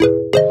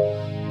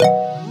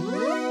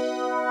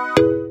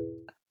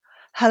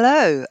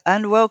Hello,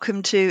 and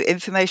welcome to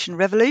Information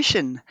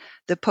Revolution,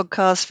 the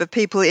podcast for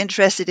people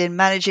interested in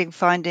managing,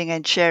 finding,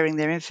 and sharing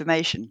their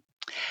information.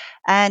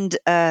 And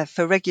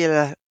for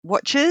regular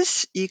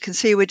watchers, you can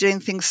see we're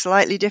doing things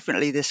slightly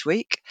differently this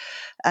week.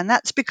 And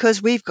that's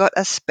because we've got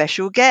a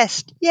special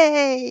guest,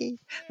 yay,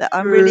 that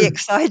I'm really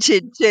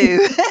excited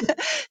to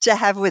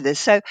have with us.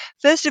 So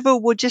first of all,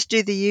 we'll just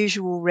do the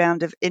usual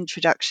round of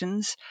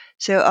introductions.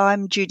 So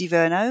I'm Judy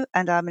Verno,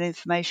 and I'm an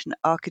information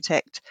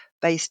architect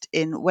based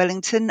in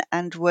Wellington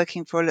and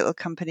working for a little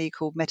company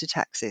called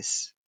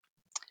Metataxis.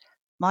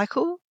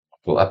 Michael?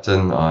 Well,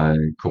 Upton, I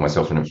call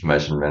myself an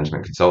information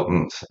management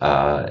consultant,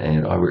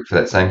 and I work for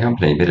that same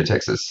company,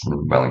 Metataxis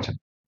in Wellington.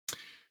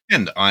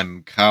 And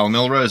I'm Carl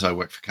Melrose. I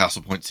work for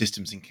Castle Point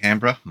Systems in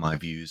Canberra. My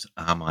views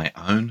are my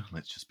own.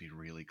 Let's just be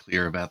really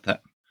clear about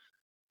that.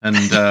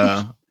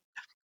 And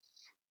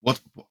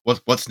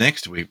what's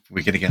next? We're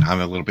going to get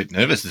home a little bit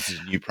nervous. This is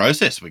a new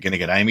process. We're going to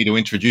get Amy to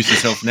introduce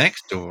herself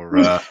next,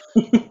 or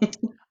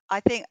I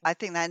think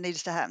that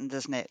needs to happen,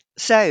 doesn't it?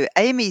 So,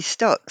 Amy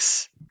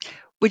Stoks,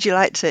 would you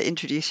like to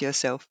introduce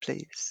yourself,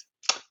 please?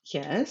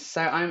 Yes,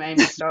 so I'm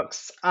Amy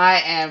Stoks.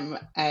 I am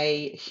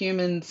a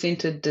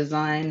human-centered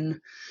design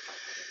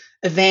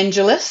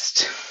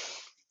evangelist,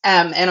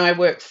 and I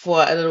work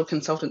for a little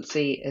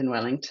consultancy in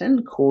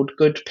Wellington called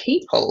Good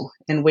People,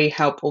 and we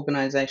help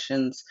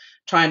organisations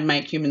try and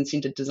make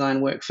human-centered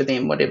design work for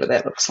them, whatever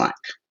that looks like.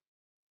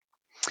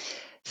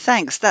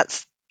 Thanks.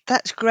 That's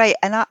great.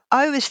 And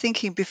I was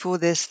thinking before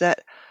this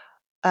that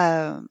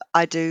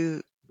I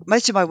do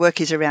most of my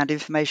work is around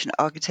information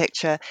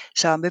architecture,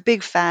 so I'm a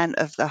big fan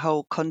of the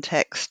whole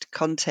context,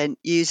 content,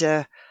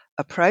 user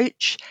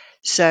approach.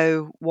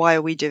 So why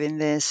are we doing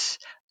this?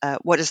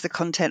 What does the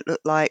content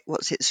look like?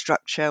 What's its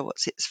structure?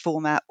 What's its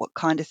format? What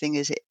kind of thing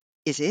is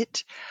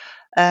it?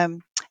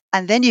 And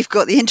then you've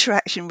got the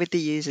interaction with the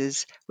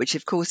users, which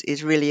of course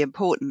is really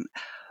important.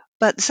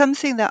 But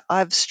something that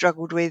I've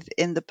struggled with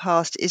in the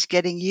past is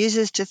getting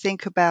users to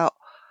think about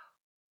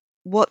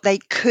what they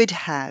could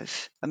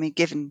have. I mean,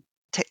 given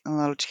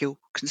technological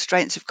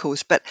constraints, of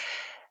course, but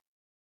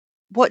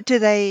what do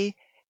they're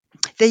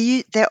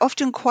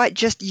often quite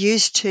just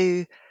used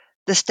to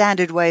the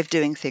standard way of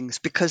doing things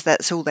because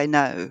that's all they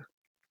know.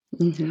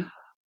 Mm-hmm.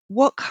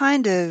 What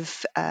kind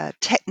of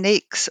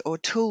techniques or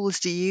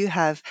tools do you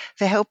have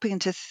for helping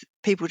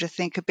people to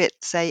think a bit,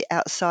 say,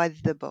 outside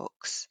the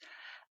box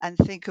and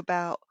think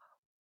about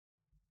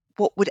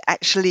what would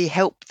actually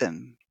help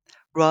them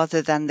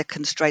rather than the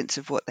constraints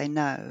of what they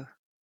know?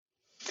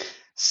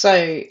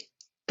 So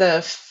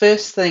the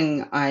first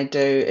thing I do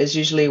is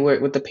usually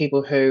work with the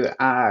people who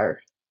are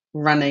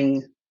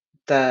running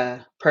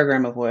the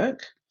program of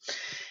work.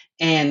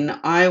 And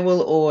I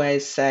will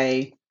always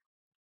say,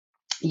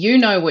 you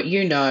know what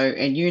you know,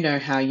 and you know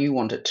how you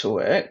want it to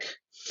work.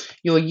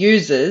 Your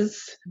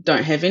users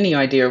don't have any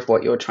idea of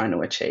what you're trying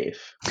to achieve,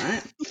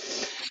 right?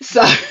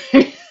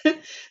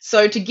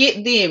 So to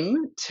get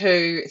them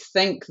to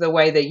think the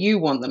way that you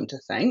want them to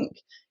think,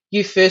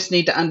 you first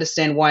need to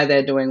understand why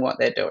they're doing what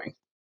they're doing.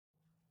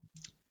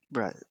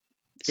 Right.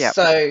 Yeah.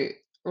 So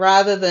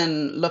rather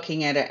than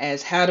looking at it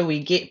as how do we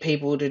get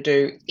people to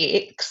do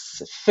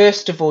X,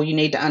 first of all, you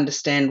need to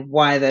understand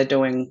why they're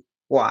doing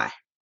Y.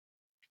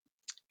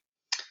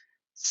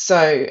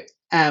 So,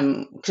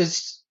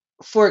 because,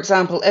 for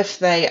example, if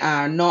they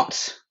are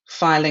not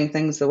filing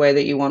things the way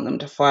that you want them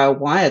to file,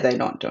 why are they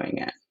not doing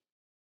it?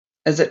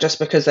 Is it just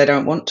because they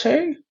don't want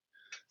to?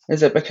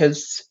 Is it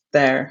because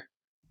they're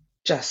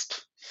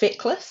just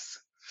feckless?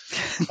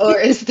 Or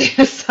is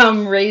there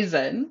some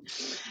reason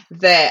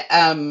that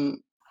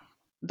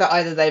that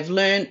either they've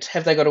learnt,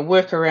 have they got a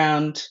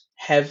workaround,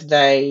 do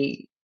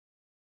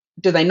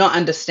they not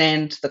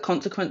understand the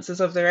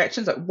consequences of their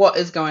actions? Like, what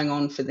is going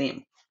on for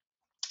them?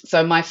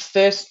 So my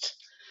first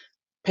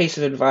piece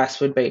of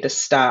advice would be to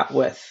start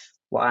with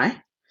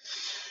why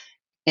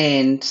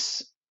and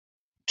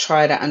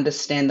try to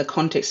understand the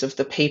context of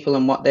the people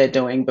and what they're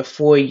doing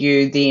before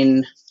you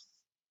then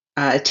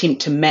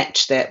attempt to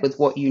match that with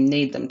what you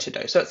need them to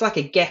do. So it's like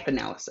a gap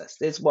analysis.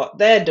 There's what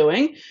they're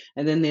doing,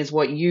 and then there's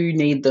what you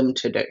need them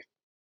to do.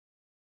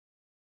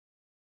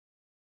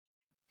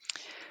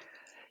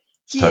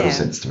 Total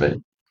sense to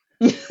me.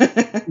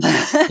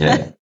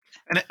 Yeah.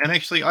 and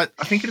actually, I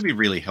think it'd be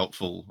really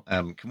helpful.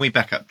 Can we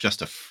back up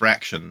just a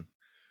fraction?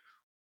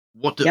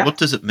 What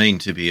does it mean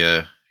to be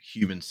a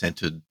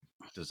human-centered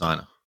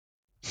designer?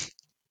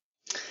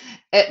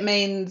 It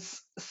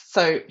means,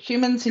 so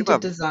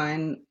human-centered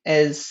design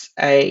is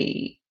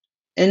a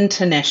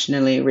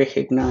internationally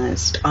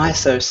recognized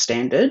ISO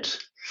standard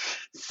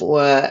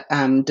for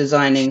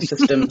designing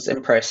systems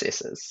and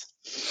processes.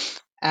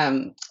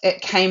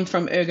 It came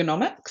from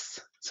ergonomics,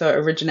 so it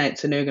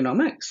originates in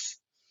ergonomics.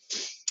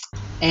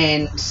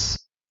 And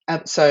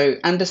so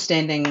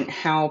understanding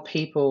how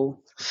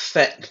people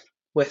fit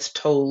with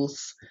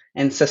tools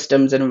and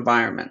systems and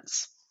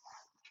environments.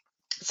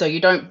 So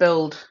you don't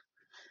build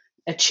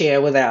a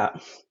chair without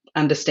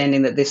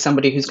understanding that there's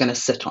somebody who's going to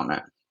sit on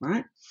it,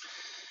 right?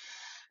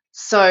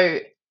 So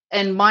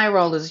in my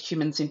role as a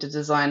human-centered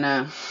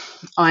designer,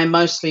 I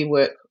mostly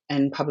work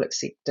in public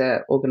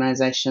sector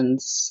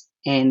organizations,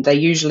 and they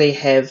usually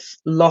have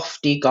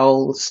lofty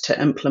goals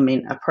to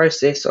implement a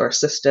process or a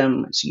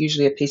system. It's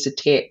usually a piece of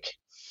tech.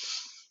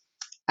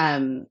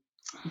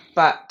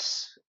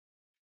 But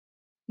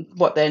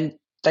what they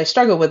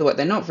struggle with, what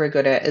they're not very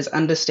good at, is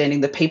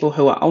understanding the people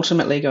who are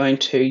ultimately going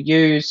to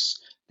use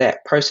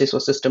that process or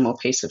system or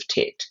piece of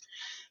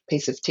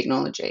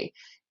technology.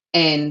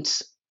 And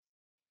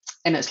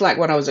it's like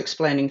what I was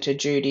explaining to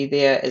Judy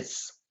there,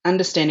 it's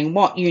understanding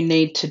what you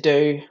need to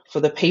do for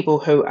the people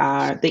who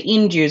are the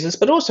end users,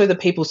 but also the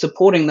people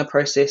supporting the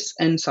process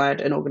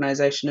inside an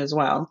organization as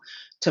well,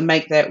 to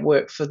make that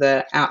work for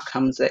the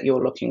outcomes that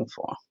you're looking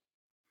for.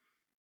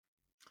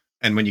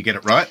 And when you get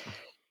it right?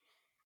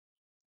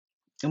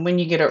 And when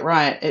you get it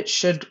right, it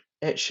should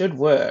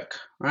work,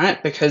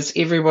 right? Because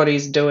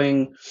everybody's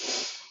doing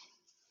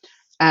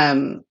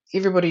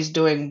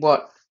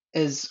what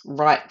is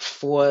right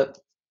for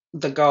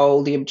the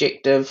goal, the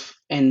objective,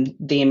 and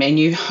them. And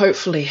you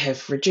hopefully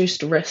have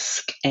reduced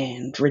risk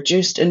and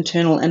reduced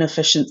internal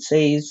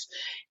inefficiencies,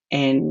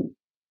 and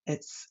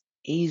it's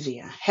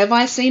easier. Have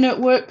I seen it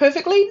work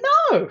perfectly?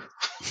 No.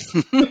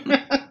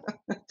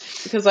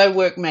 Because I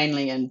work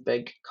mainly in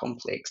big,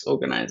 complex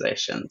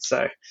organizations.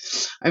 So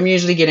I'm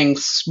usually getting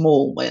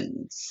small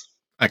wins.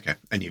 Okay.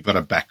 And you've got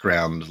a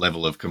background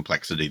level of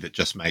complexity that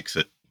just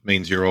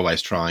means you're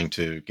always trying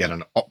to get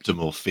an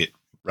optimal fit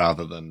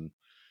rather than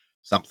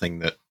something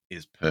that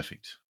is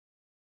perfect.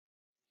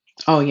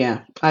 Oh,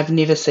 yeah. I've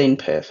never seen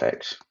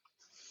perfect.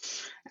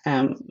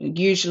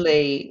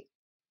 Usually,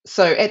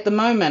 so at the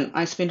moment,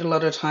 I spend a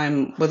lot of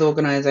time with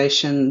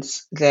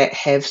organizations that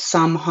have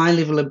some high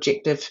level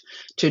objective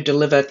to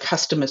deliver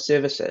customer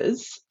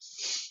services,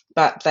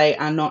 but they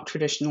are not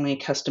traditionally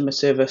customer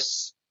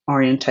service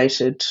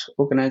orientated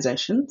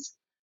organizations.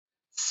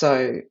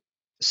 So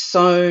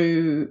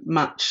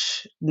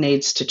much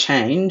needs to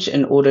change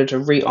in order to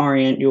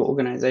reorient your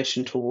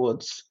organization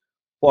towards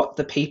what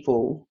the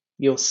people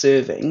you're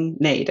serving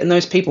need. And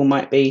those people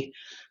might be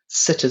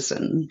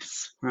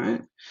citizens,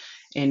 right?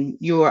 And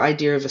your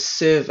idea of a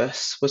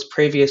service was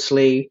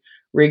previously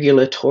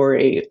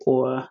regulatory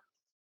or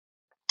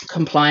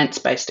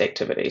compliance-based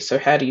activity. So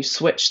how do you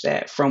switch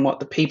that from what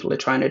the people are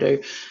trying to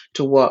do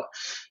to what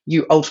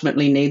you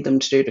ultimately need them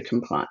to do to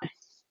comply?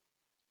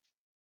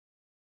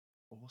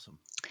 Awesome.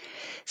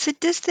 So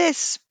does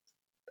this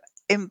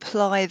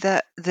imply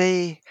that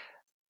the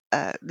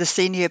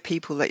senior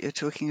people that you're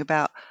talking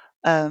about,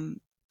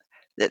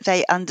 that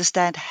they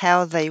understand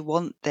how they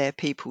want their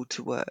people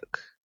to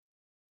work?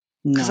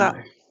 No.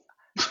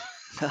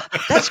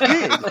 That's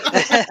good.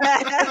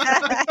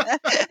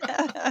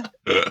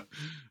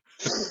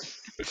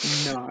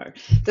 No.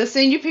 The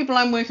senior people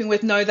I'm working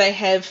with know they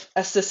have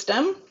a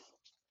system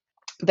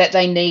that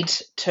they need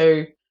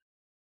to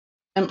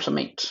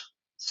implement.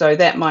 So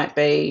that might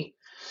be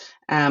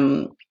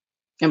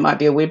it might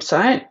be a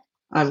website.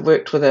 I've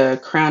worked with a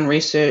Crown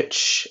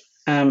Research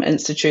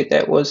Institute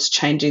that was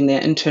changing their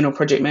internal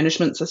project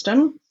management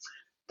system.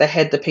 They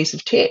had the piece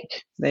of tech.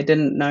 They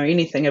didn't know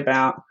anything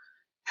about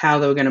how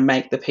they were going to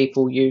make the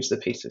people use the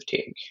piece of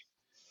tech.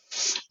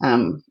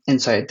 And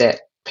so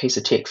that piece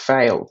of tech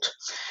failed.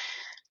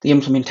 The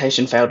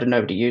implementation failed and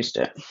nobody used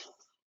it.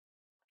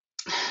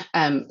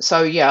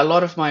 So yeah, a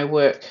lot of my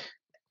work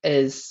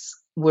is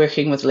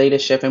working with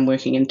leadership and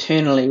working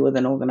internally with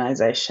an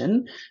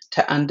organization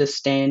to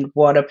understand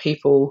what are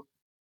people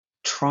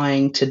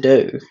trying to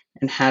do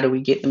and how do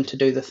we get them to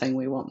do the thing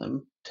we want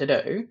them to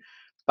do,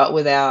 but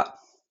without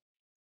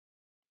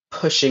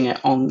pushing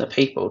it on the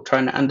people,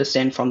 trying to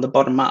understand from the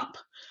bottom up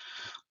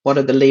what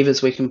are the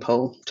levers we can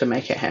pull to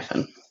make it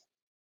happen.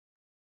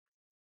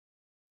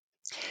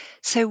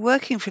 So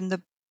working from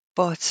the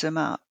bottom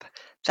up,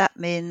 that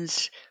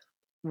means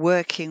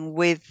working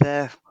with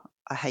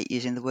I hate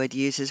using the word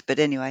users, but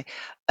anyway,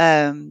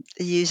 the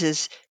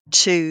users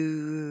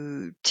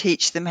to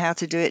teach them how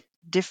to do it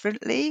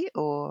differently,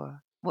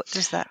 or what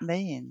does that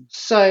mean?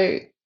 So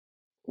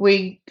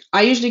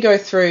I usually go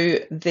through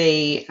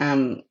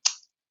the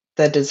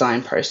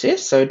design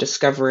process, so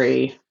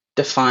discovery,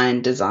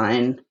 define,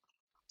 design,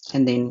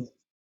 and then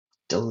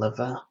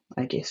deliver,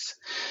 I guess.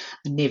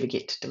 I never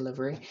get to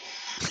delivery.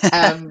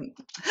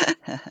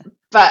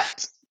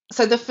 But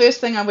so the first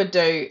thing I would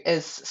do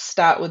is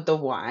start with the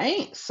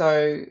why.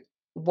 So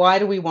why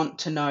do we want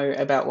to know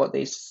about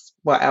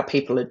what our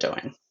people are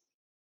doing?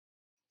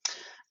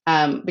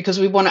 Because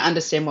we want to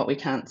understand what we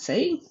can't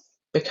see,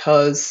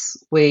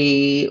 because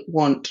we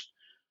want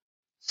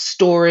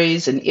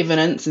stories and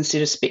evidence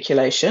instead of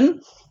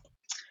speculation.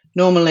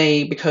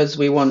 Normally because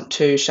we want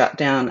to shut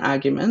down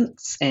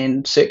arguments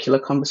and circular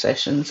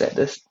conversations at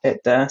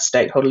the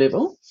stakeholder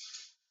level.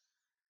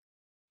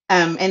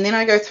 And then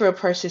I go through a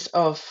process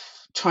of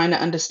trying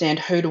to understand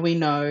who do we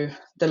know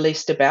the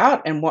least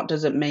about and what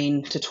does it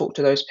mean to talk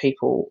to those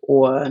people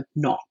or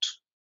not.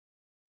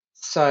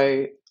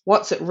 So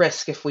what's at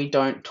risk if we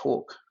don't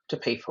talk to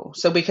people?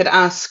 So we could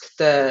ask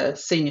the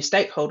senior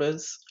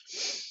stakeholders,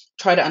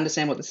 try to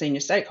understand what the senior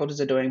stakeholders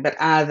are doing, but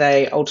are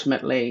they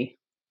ultimately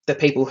the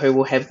people who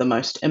will have the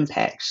most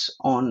impact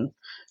on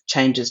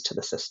changes to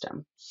the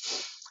system?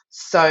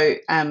 So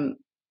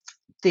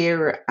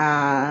there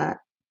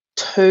are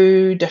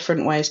two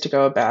different ways to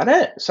go about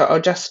it. So I'll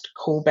just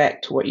call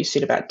back to what you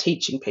said about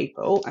teaching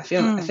people. I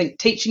think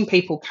teaching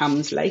people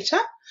comes later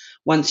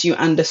once you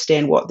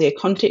understand what their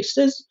context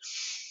is.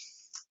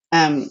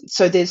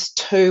 So there's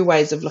two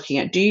ways of looking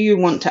at it. Do you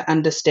want to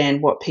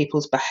understand what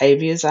people's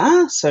behaviours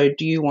are? So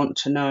do you want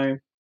to know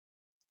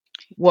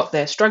what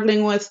they're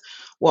struggling with,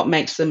 what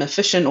makes them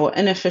efficient or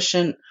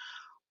inefficient,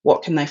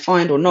 what can they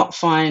find or not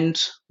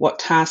find, what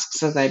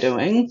tasks are they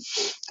doing,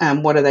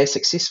 what are they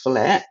successful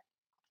at?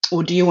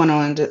 Or do you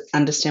want to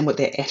understand what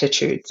their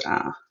attitudes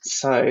are?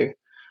 So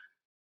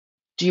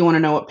do you want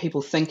to know what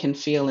people think and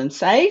feel and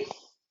say?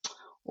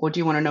 Or do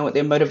you want to know what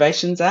their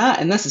motivations are?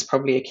 And this is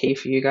probably a key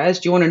for you guys.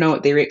 Do you want to know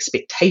what their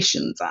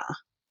expectations are?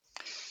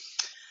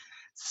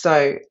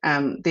 So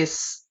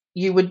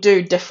you would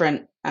do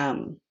different,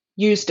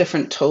 use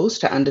different tools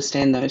to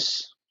understand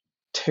those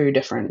two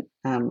different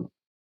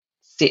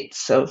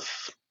sets of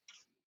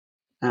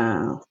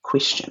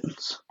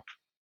questions.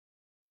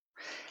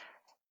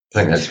 I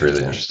think that's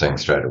really interesting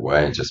straight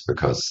away, just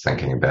because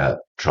thinking about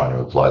trying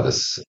to apply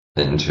this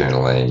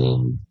internally,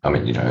 I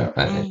mean,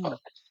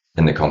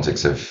 in the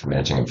context of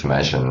managing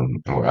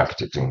information or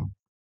architecting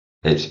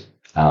it,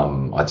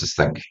 I just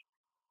think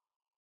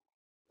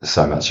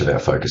so much of our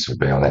focus would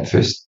be on that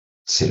first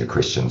set of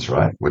questions,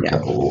 right?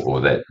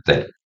 Or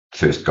that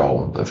first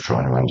goal of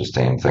trying to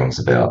understand things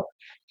about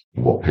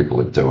what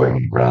people are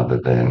doing rather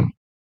than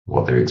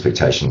what their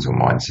expectations or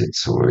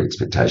mindsets or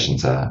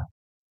expectations are.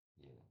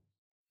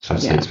 So I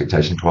say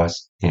expectation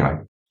twice. Anyway,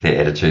 their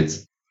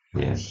attitudes.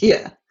 Yeah.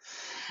 Yeah.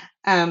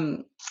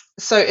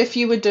 So if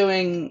you were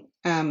doing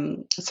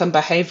some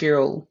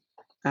behavioural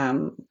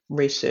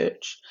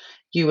research,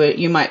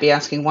 you might be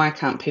asking, why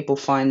can't people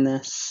find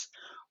this?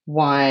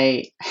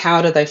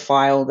 How do they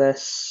file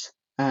this?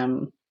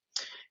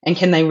 And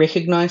can they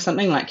recognise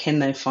something? Like, can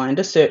they find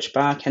a search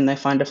bar? Can they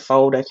find a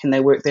folder? Can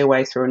they work their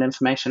way through an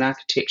information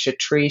architecture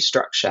tree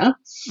structure?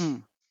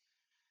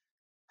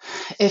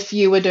 If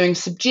you were doing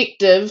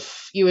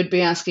subjective, you would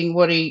be asking,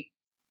 what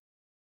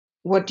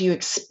do you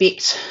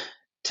expect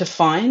to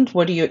find?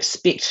 What do you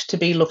expect to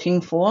be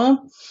looking for?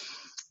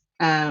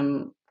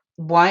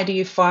 Why do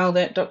you file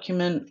that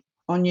document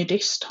on your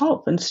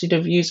desktop instead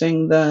of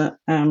using the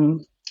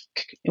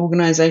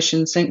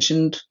organisation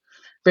sanctioned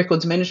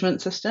records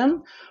management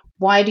system?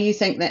 Why do you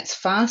think that's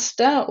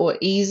faster or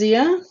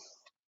easier?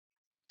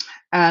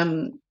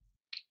 And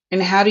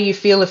how do you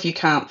feel if you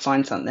can't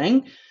find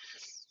something?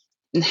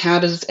 And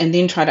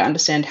then try to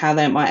understand how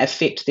that might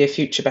affect their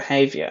future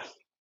behaviour.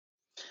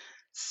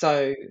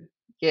 So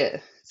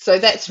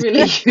that's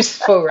really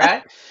useful,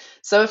 right?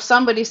 So if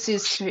somebody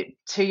says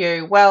to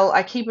you, well,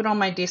 I keep it on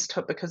my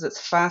desktop because it's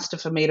faster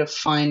for me to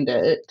find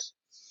it,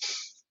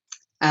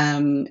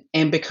 and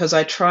because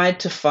I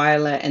tried to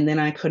file it and then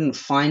I couldn't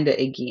find it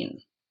again,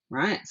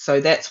 right?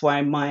 So that's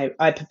why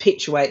I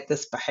perpetuate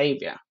this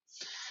behavior.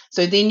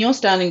 So then you're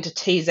starting to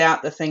tease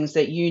out the things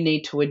that you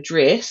need to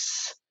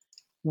address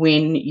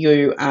when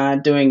you are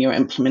doing your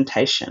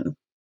implementation.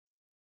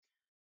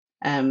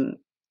 And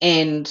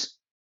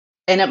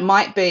it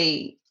might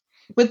be,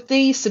 with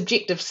the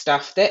subjective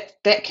stuff,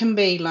 that can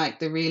be like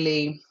the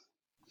really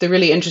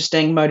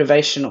interesting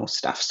motivational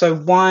stuff. So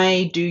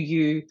why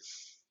do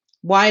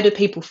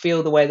people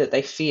feel the way that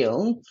they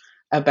feel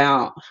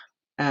about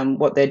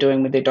what they're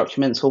doing with their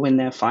documents or when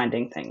they're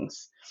finding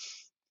things?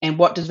 And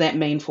what does that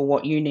mean for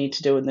what you need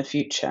to do in the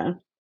future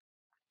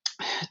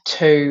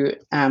to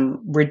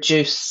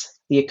reduce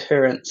the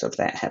occurrence of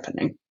that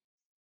happening?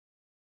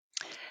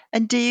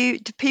 And do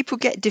people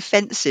get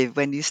defensive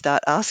when you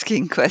start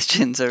asking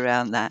questions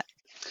around that?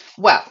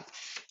 Well,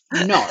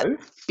 no,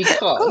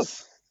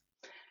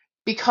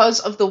 because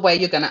of the way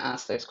you're going to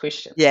ask those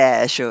questions.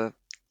 Yeah, sure.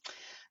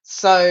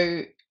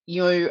 So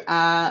you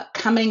are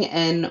coming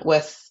in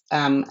with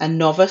a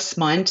novice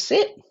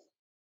mindset.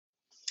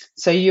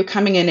 So you're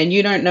coming in and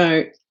you don't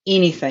know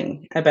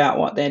anything about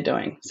what they're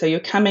doing. So you're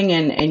coming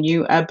in and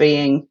you are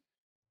being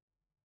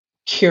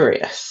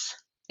curious,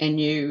 and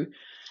you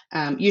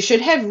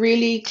should have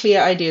really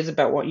clear ideas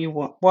about what you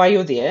want, why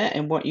you're there,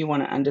 and what you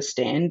want to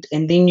understand.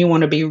 And then you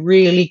want to be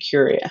really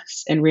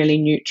curious and really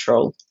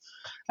neutral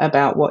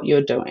about what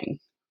you're doing.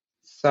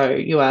 So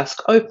you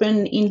ask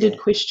open-ended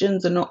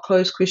questions and not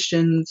closed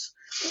questions,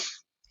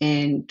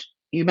 and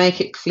you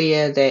make it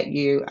clear that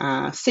you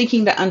are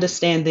seeking to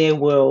understand their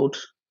world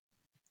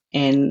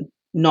and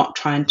not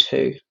trying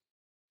to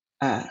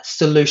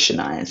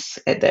solutionize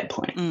at that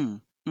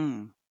point.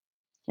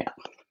 Yeah.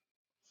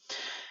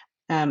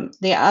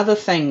 The other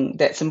thing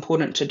that's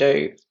important to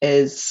do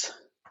is,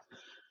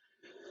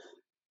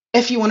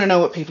 if you want to know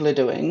what people are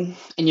doing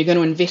and you're going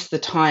to invest the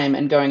time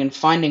in going and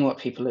finding what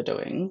people are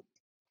doing,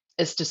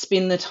 is to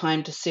spend the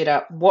time to set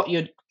up what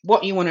you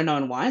want to know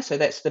and why. So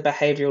that's the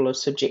behavioral or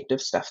subjective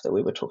stuff that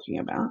we were talking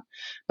about.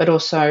 But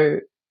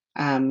also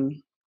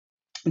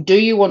Do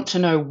you want to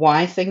know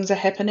why things are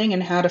happening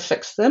and how to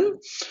fix them?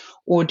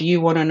 Or do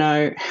you want to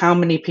know how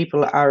many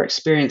people are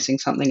experiencing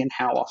something and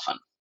how often?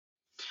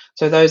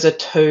 So those are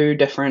two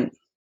different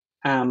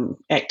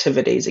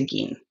activities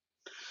again.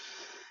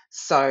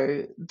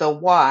 So the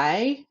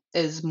why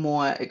is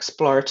more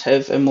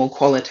explorative and more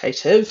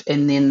qualitative,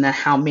 and then the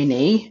how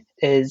many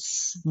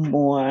is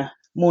more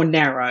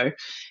narrow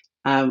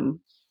and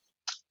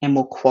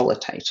more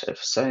qualitative.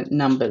 So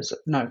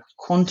quantitative.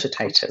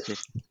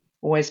 Quantitative.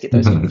 Always get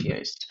those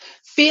confused.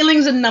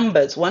 Feelings and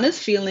numbers. One is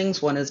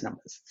feelings, one is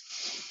numbers.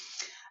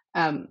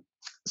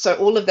 So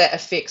all of that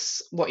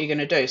affects what you're going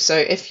to do. So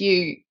if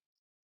you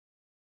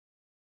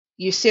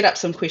set up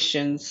some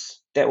questions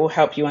that will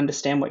help you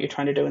understand what you're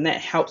trying to do, and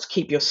that helps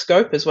keep your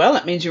scope as well.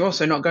 It means you're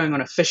also not going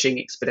on a fishing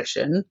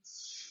expedition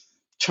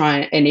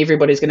and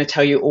everybody's going to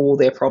tell you all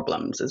their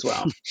problems as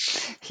well.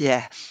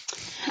 Yeah.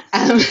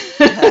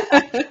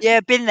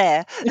 Yeah, Been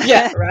there.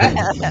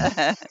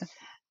 right.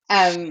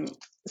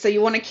 So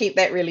you want to keep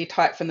that really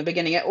tight from the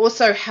beginning. It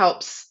also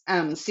helps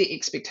set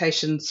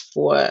expectations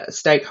for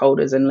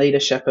stakeholders and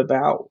leadership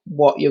about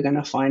what you're going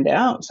to find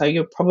out. So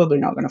you're probably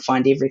not going to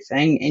find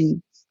everything,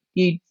 and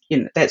you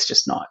know that's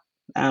just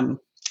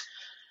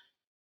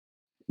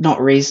not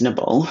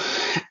reasonable.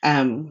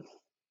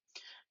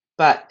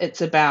 But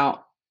it's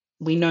about,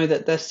 we know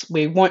that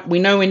we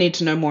know we need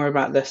to know more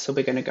about this, so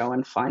we're going to go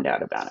and find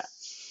out about it.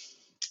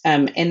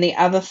 And the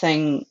other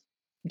thing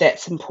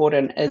that's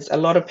important is a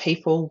lot of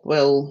people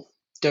will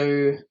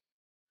do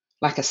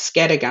like a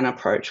scattergun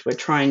approach. We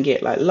try and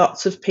get like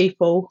lots of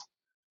people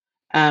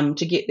to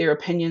get their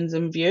opinions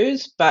and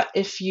views. But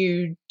if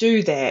you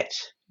do that,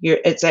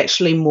 it's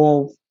actually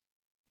more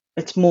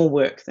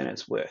work than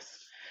it's worth.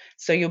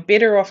 So you're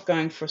better off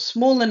going for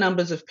smaller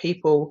numbers of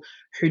people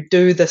who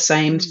do the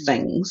same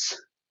things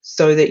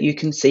so that you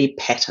can see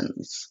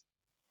patterns.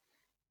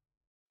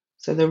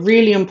 So the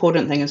really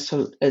important thing is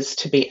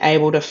to be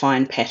able to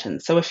find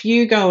patterns. So if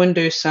you go and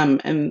do some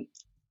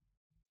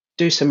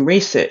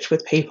research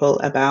with people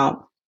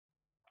about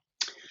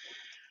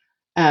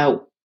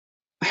how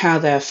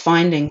they're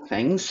finding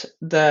things,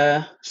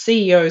 the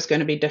CEO is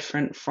going to be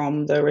different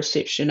from the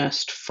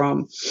receptionist,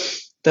 from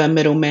the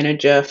middle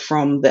manager,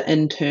 from the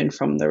intern,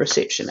 from the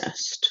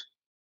receptionist.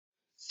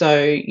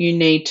 So you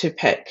need to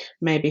pick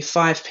maybe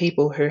 5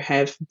 people who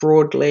have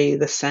broadly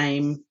the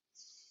same,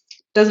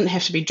 doesn't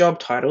have to be job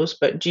titles,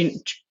 but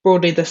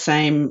broadly the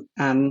same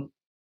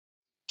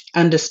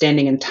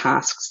understanding and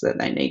tasks that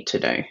they need to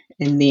do.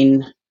 And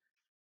then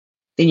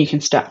you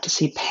can start to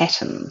see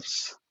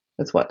patterns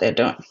with what they're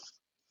doing.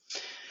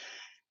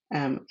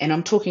 And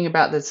I'm talking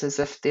about this as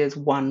if there's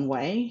one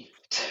way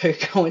to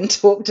go and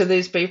talk to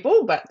these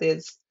people, but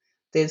there's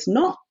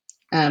not.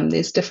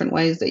 There's different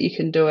ways that you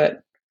can do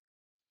it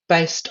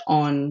based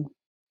on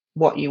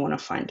what you want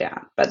to find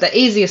out. But the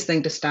easiest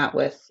thing to start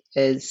with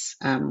is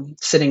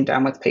sitting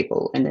down with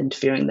people and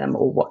interviewing them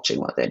or watching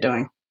what they're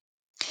doing.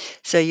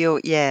 So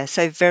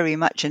so very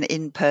much an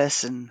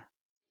in-person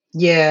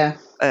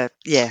discussion.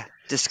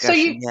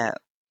 So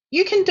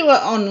you can do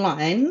it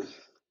online,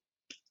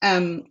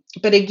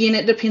 but again,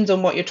 it depends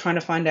on what you're trying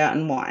to find out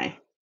and why.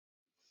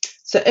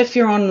 So if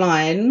you're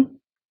online,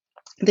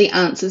 the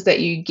answers that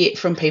you get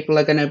from people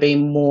are going to be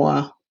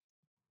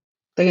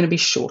they're going to be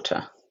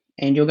shorter,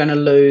 and you're going to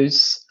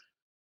lose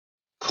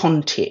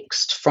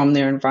context from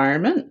their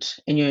environment,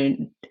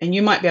 and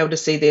you might be able to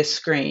see their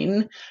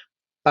screen,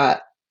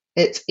 but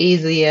it's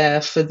easier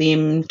for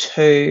them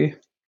to,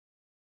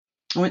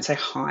 I won't say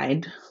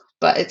hide,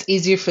 but it's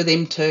easier for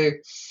them to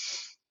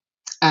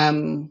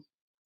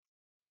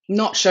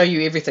not show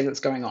you everything that's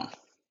going on.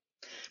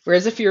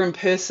 Whereas if you're in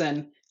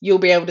person, you'll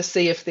be able to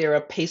see if there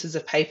are pieces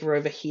of paper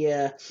over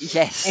here.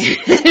 Yes.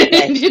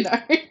 And,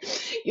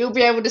 you'll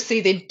be able to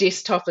see their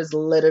desktop is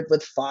littered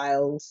with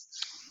files.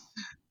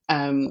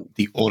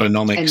 The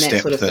autonomic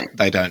step sort of that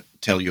they don't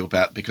tell you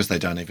about because they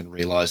don't even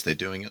realize they're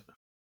doing it.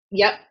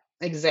 Yep,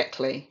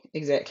 exactly.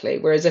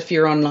 Whereas if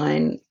you're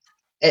online,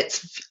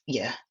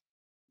 the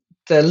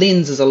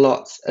lens is a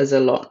lot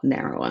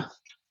narrower.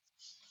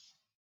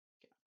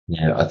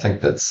 Yeah, I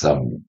think that's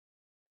something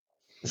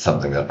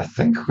that I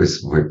think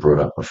we brought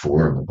up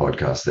before in the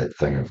podcast, that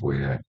thing of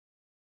where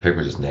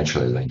people just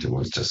naturally lean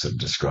towards just sort of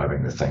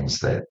describing the things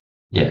that,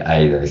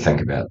 A, they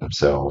think about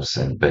themselves,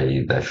 and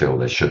B, they feel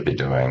they should be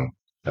doing.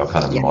 They'll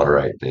kind of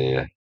moderate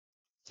their,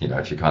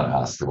 if you kind of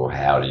ask them, well,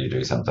 how do you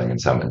do something,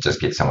 and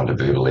just get someone to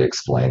verbally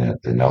explain it,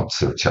 they're not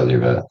sort of tell you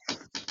about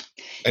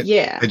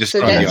it. They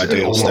describe the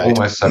ideal state.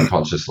 Almost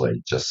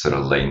subconsciously just sort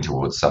of lean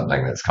towards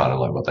something that's kind of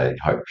like what they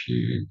hope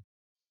you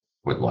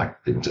would like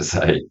them to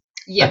say.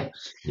 Yeah.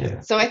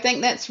 Yeah. So I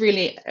think that's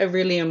really a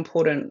really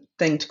important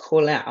thing to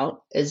call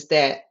out, is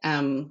that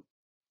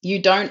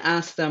you don't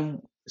ask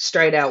them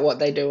straight out what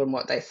they do and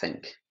what they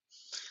think,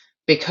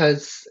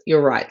 because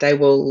you're right,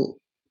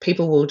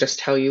 people will just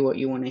tell you what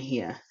you want to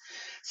hear.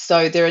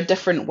 So there are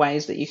different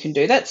ways that you can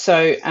do that.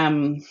 So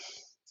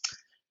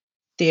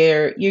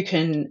you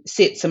can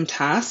set some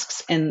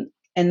tasks, and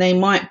and they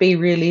might be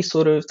really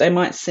they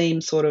might seem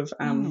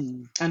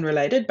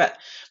unrelated, but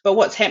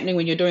what's happening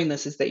when you're doing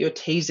this is that you're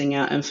teasing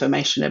out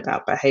information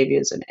about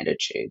behaviors and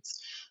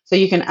attitudes. So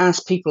you can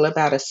ask people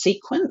about a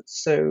sequence.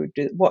 So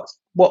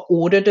what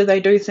order do they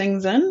do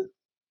things in?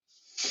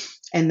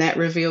 And that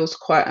reveals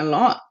quite a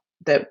lot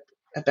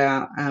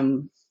about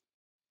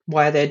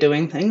why they're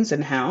doing things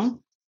and how.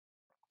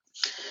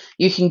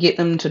 You can get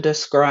them to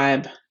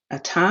describe a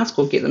task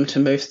or get them to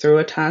move through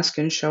a task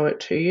and show it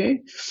to you.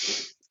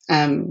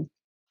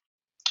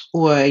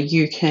 Or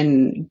you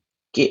can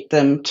get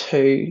them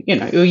to,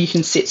 or you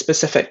can set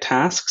specific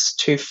tasks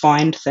to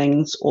find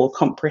things or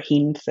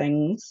comprehend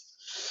things.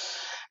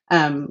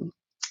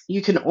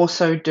 You can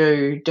also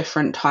do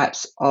different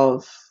types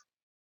of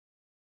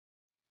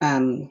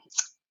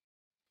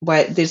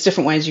there's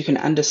different ways you can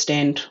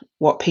understand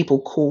what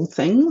people call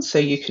things. So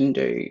you can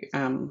do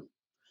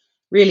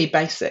really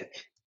basic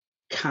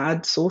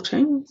card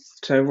sorting,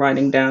 so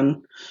writing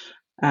down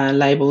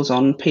labels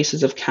on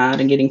pieces of card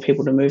and getting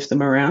people to move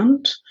them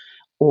around,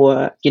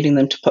 or getting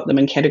them to put them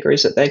in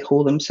categories that they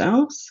call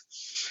themselves.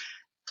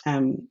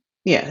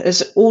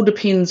 It all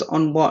depends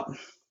on what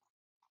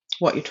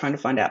you're trying to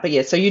find out.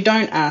 But so you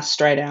don't ask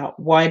straight out,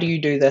 why do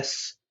you do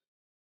this?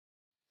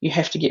 You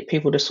have to get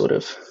people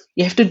to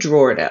you have to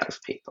draw it out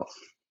of people.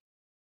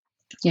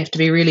 You have to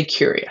be really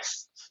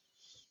curious.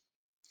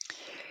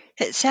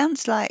 It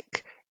sounds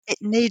like it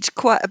needs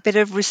quite a bit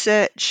of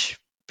research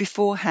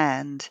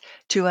beforehand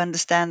to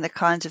understand the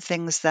kinds of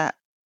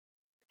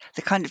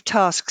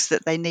tasks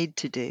that they need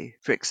to do,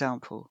 for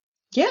example.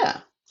 Yeah.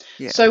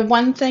 So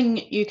one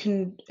thing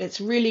it's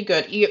really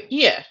good.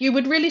 You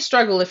would really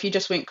struggle if you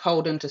just went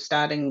cold into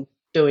starting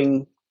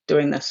doing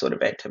this sort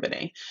of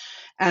activity.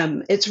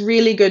 It's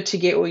really good to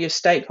get all your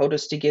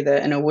stakeholders together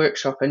in a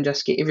workshop and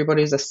just get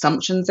everybody's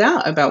assumptions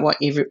out about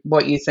what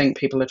you think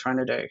people are trying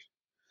to do.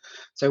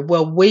 So,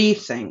 we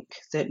think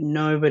that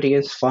nobody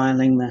is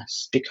filing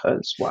this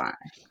because why?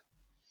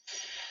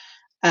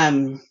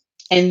 And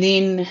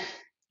then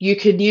you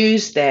could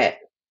use that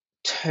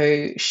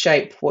to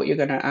shape what you're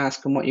going to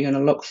ask and what you're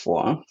going to look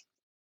for.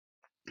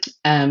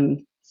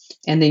 And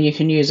then you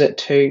can use it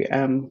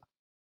to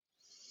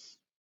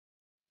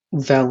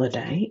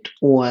validate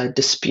or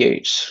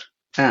dispute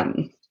at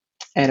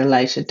a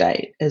later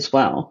date as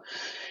well.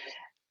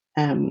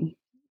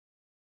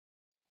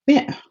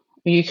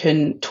 You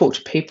can talk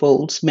to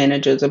people's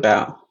managers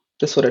about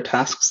the sort of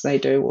tasks they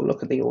do, or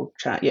look at the org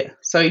chart.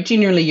 So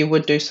generally you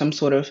would do some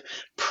sort of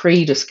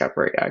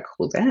pre-discovery, I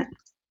call that.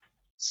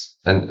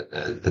 And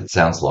it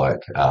sounds like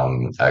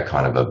a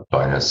kind of a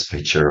bonus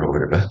feature or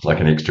whatever, like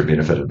an extra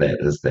benefit of that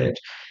is that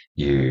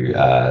you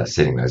are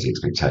setting those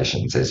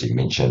expectations, as you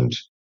mentioned.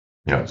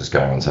 You're not just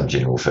going on some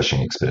general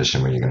fishing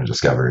expedition where you're going to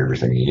discover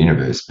everything in the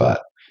universe,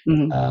 but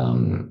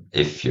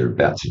if you're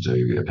about to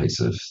do a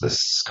piece of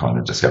this kind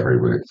of discovery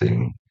work,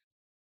 then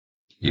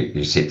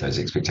you set those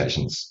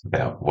expectations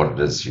about what it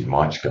is you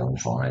might go and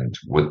find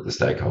with the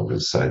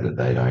stakeholders so that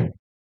they don't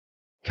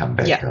come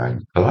back going,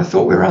 but I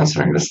thought we were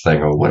answering this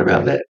thing, or what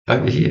about that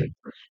over here?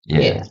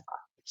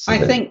 So I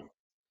think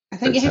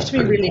you have to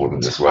be really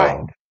important tight. as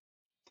well.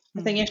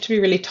 I think you have to be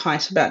really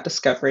tight about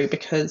discovery,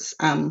 because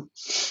I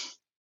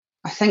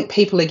think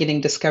people are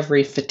getting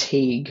discovery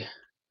fatigue,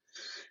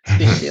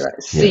 especially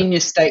like senior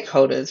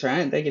stakeholders,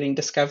 right? They're getting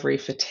discovery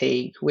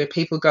fatigue, where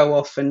people go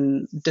off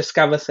and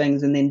discover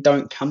things and then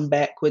don't come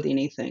back with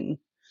anything.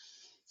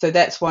 So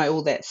that's why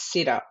all that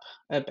setup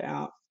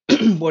about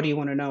what do you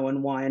want to know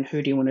and why and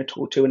who do you want to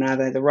talk to and are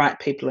they the right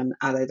people and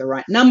are they the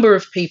right number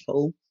of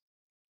people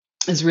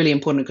is really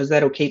important, because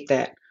that'll keep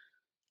that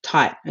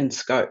tight and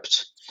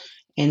scoped.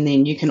 And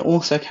then you can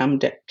also come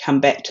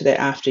back to that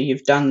after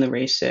you've done the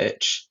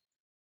research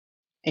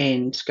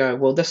and go,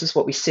 well, this is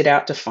what we set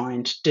out to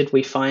find. Did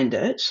we find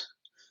it?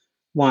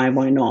 Why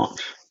not?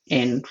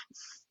 And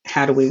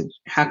how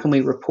can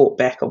we report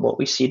back on what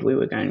we said we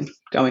were going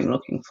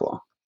looking for?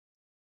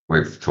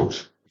 We've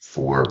talked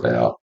before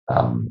about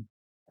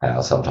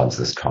how sometimes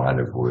this kind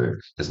of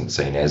work isn't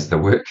seen as the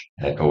work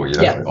or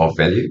of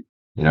value.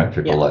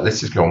 People are like, let's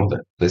just go on with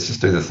it. Let's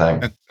just do the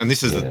thing. And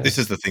this is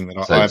the thing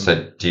that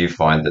So do you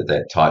find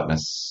that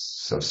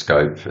tightness of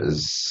scope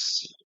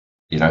is,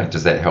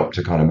 does that help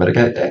to kind of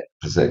mitigate that?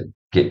 Does that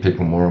get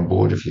people more on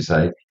board if you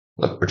say,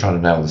 look, we're trying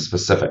to nail the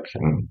specific,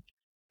 and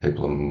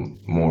people are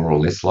more or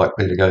less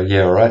likely to go,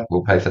 yeah, all right,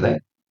 we'll pay for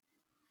that?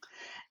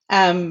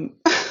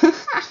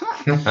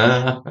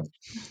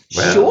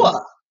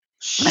 Sure.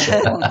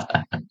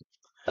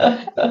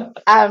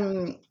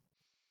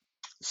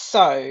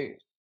 So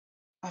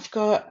I've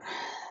got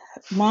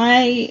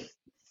my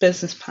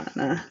business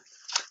partner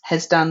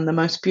has done the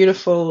most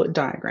beautiful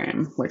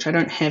diagram, which I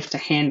don't have to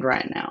hand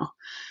right now,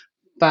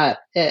 but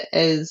it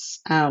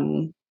is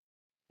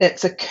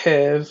it's a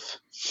curve,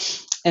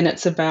 and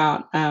it's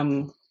about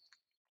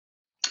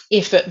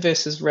effort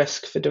versus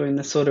risk for doing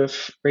the sort of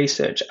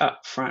research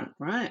up front,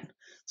 right?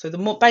 So the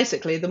more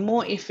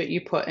effort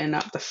you put in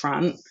up the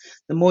front,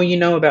 the more you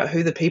know about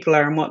who the people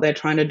are and what they're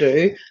trying to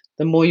do,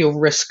 the more your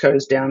risk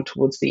goes down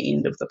towards the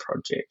end of the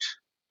project.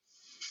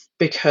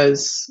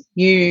 because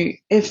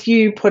if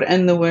you put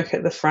in the work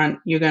at the front,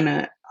 you're going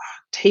to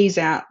tease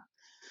out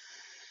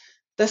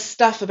the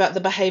stuff about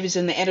the behaviors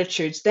and the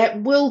attitudes that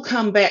will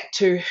come back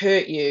to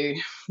hurt you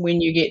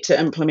when you get to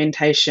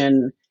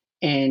implementation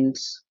and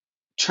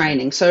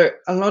training. So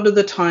a lot of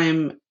the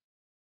time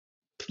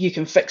you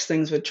can fix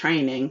things with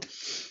training,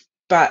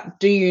 but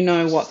do you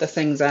know what the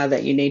things are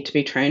that you need to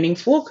be training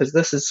for? Because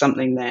this is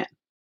something that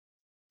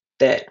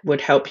would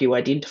help you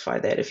identify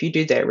that. If you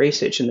do that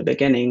research in the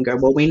beginning and go,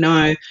 well, we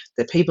know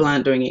that people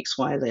aren't doing X,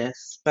 Y,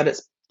 this, but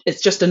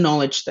it's just a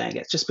knowledge thing.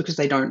 It's just because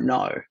they don't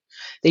know.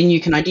 Then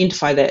you can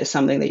identify that as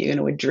something that you're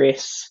going to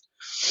address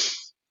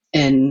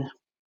in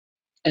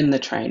the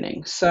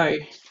training. So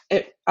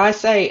I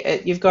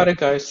say you've got to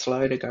go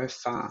slow to go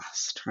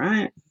fast,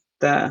 right?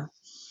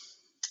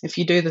 If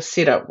you do the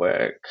setup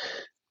work,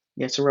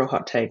 yeah, it's a real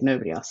hot take.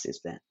 Nobody else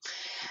says that.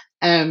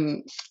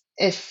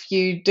 If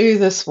you do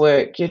this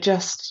work, you're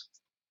just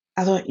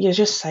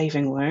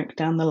saving work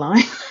down the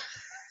line.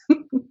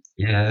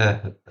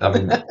 Yeah, I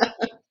mean,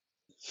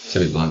 to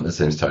be blunt, it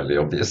seems totally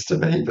obvious to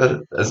me, but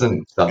it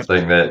isn't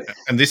something that.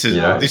 And this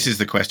is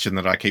the question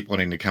that I keep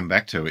wanting to come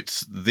back to.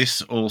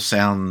 This all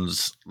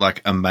sounds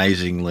like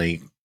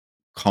amazingly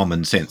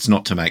common sense,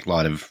 not to make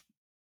light of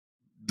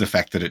the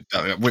fact that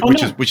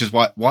which is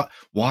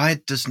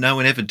why does no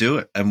one ever do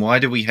it, and why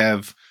do we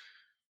have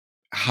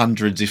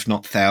hundreds, if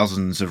not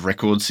thousands, of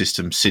record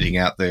systems sitting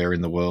out there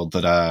in the world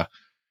that are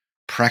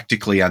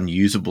practically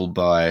unusable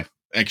by,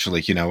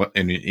 actually,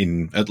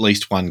 in at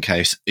least one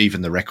case,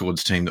 even the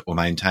records team that were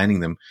maintaining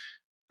them,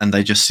 and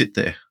they just sit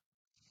there,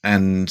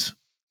 and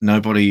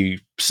nobody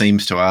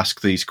seems to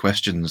ask these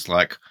questions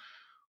like,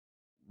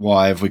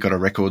 why have we got a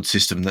record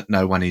system that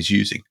no one is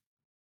using?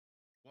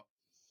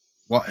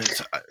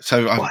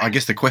 I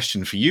guess the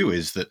question for you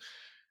is that,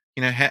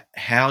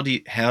 how do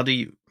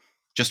you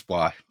just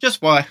why?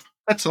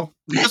 That's all.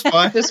 Just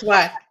why? Just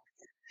why?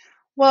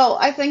 Well,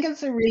 I think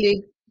it's a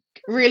really,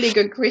 really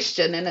good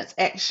question, and it's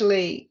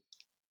actually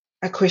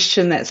a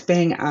question that's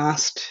being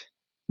asked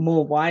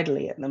more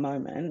widely at the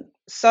moment.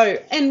 So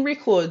in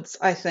records,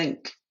 I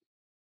think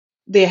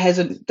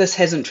this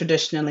hasn't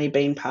traditionally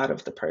been part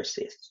of the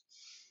process.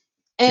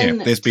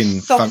 There's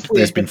been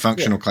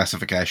functional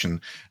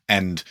classification,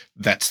 and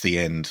that's the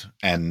end,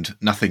 and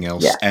nothing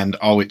else. Yeah. And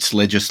it's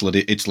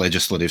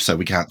legislative, so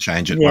we can't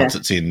change it once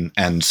it's in.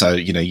 And so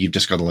you've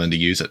just got to learn to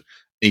use it,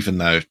 even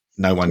though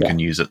no one can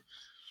use it.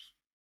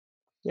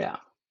 Yeah.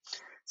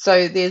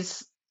 So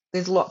there's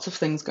lots of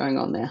things going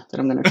on there that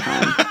I'm going to try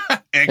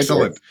and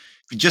Excellent.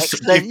 If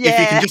you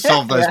can just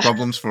solve those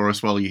problems for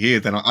us while you're here,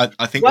 then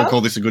I think we'll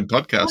call this a good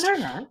podcast.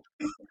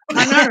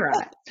 I know,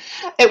 right?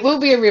 It will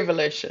be a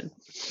revolution.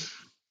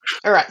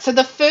 All right. So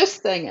the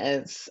first thing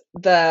is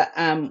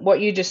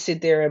what you just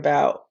said there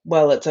about,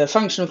 well, it's a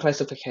functional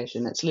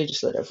classification. It's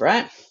legislative,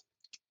 right?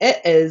 It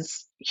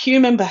is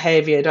human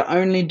behavior to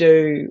only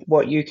do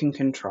what you can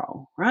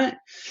control, right?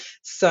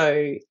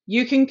 So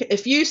you can,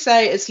 if you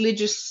say it's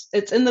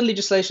in the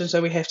legislation,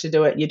 so we have to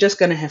do it, you're just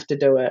going to have to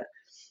do it.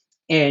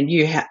 And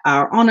you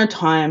are on a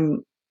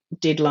time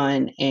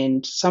deadline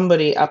and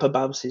somebody up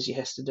above says you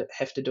have to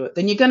do it,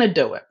 then you're going to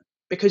do it,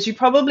 because you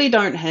probably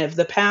don't have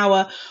the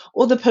power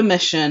or the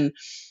permission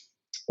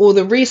or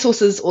the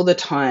resources or the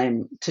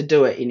time to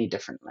do it any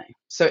differently.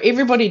 So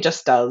everybody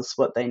just does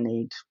what they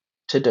need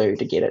to do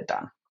to get it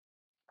done.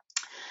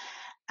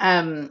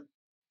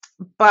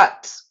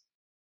 But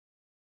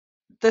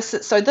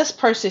this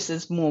process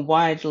is more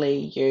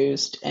widely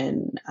used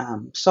in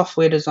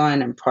software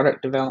design and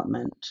product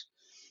development.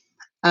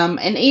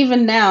 And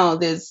even now,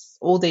 there's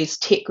all these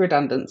tech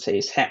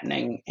redundancies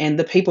happening, and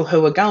the people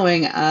who are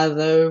going are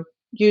the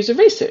user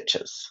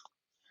researchers,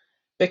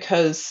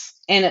 because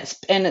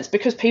it's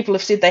because people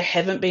have said they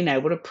haven't been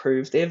able to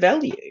prove their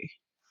value.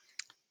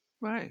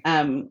 Right.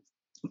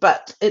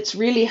 But it's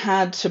really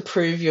hard to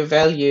prove your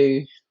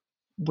value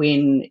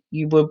when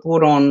you were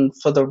brought on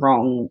for the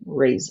wrong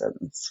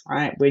reasons,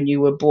 right? When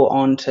you were brought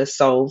on to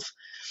solve,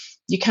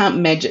 you can't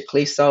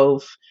magically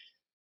solve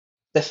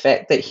the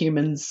fact that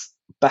humans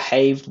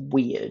behave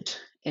weird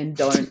and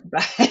don't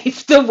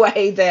behave the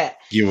way that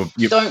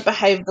don't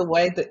behave the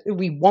way that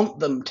we want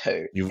them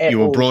to. You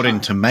were brought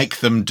in to make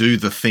them do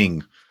the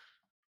thing.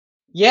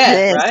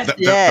 Yeah, right?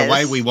 The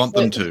way we want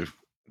them to.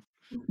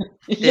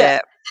 Yeah.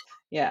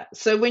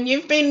 So when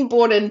you've been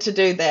brought in to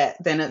do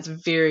that, then it's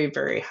very,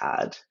 very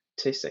hard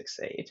to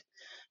succeed.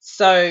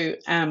 So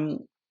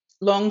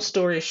long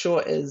story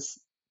short is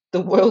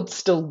the world's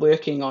still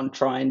working on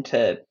trying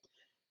to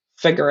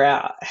figure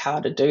out how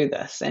to do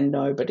this, and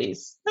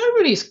nobody's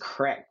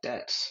cracked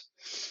it.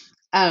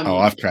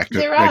 I've cracked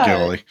it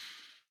regularly.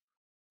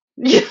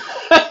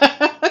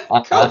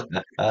 Cool.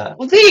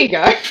 Well, there you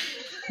go.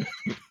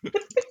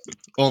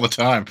 All the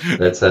time.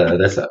 That's kind of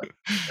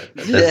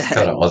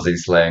Aussie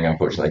slang,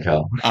 unfortunately,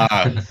 Carl.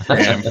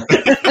 Damn.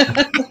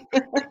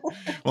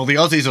 Well, the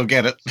Aussies will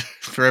get it.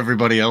 For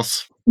everybody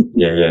else.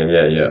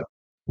 Yeah.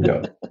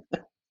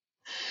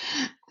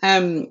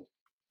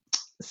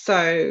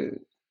 So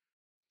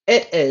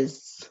it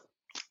is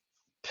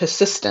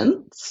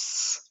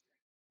persistence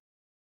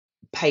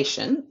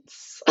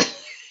patience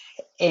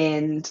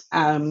and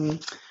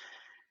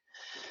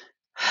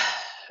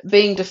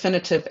being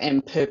definitive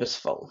and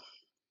purposeful.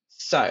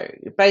 So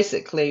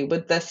basically,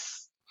 with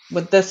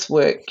this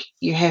work,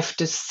 you have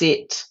to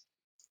set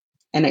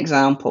an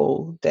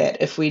example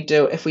that if we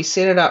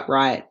set it up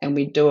right and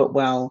we do it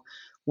well,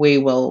 we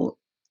will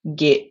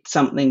get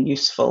something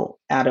useful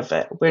out of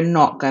it. We're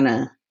not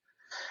going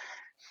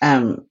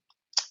to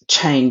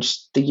change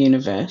the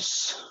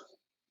universe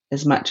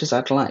as much as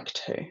I'd like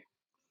to,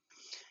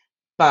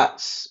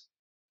 but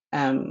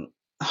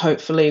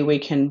hopefully we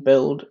can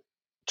build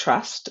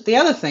trust. The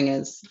other thing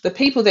is the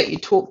people that you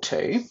talk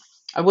to.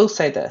 I will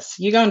say this: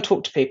 you go and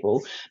talk to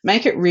people,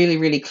 make it really,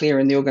 really clear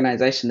in the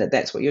organization that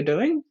that's what you're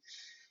doing.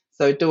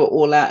 So do it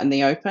all out in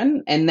the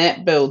open, and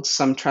that builds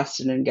some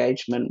trust and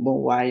engagement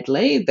more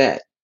widely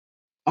that,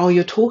 oh,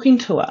 you're talking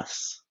to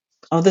us.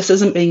 Oh, this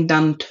isn't being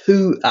done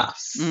to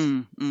us.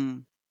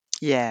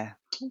 Yeah.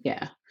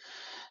 Yeah.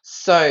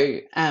 So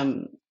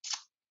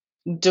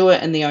do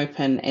it in the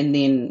open, and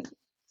then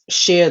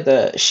share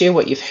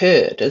what you've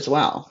heard as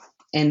well.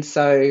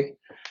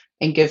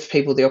 And give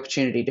people the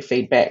opportunity to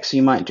feedback. So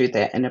you might do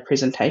that in a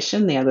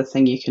presentation. The other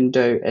thing you can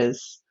do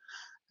is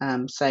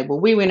say, well,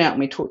 we went out and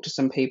we talked to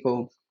some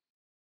people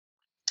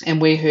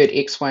and we heard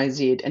X, Y,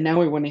 Z, and now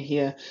we want to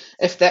hear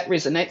if that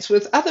resonates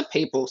with other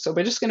people. So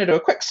we're just going to do a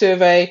quick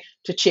survey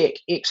to check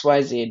X,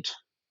 Y, Z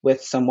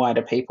with some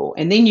wider people.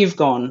 And then you've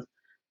gone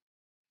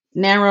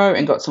narrow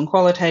and got some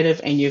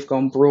qualitative, and you've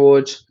gone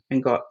broad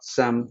and got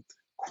some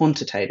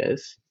quantitative,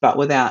 but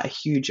without a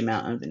huge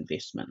amount of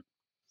investment.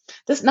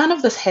 None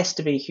of this has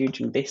to be a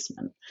huge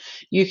investment.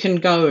 You can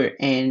go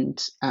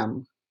and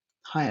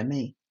hire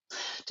me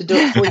to do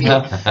it for you,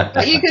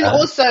 but you can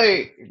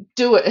also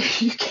do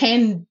it. You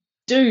can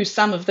do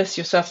some of this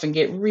yourself and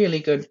get really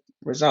good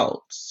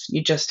results.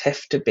 You just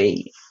have to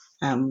be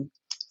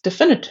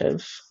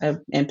definitive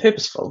and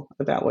purposeful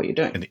about what you're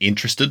doing. And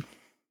interested.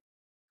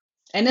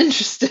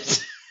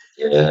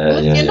 Yeah, well,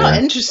 if yeah, you're yeah. not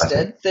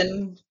interested,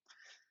 then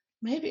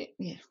maybe,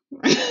 yeah.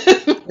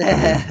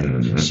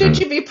 Should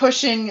you be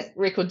pushing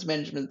records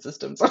management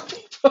systems on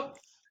people?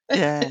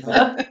 Yeah.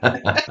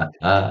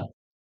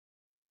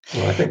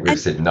 Well, I think we've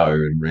said no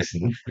in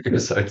recent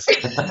episodes.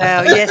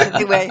 Well, yes,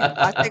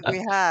 I think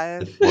we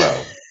have.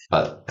 Well,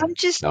 but I'm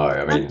just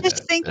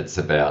thinking. it's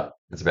about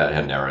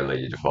how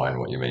narrowly you define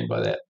what you mean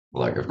by that.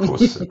 Like, of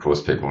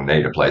course, people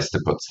need a place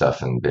to put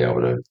stuff and be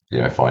able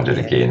to, find it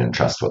again and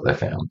trust what they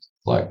found.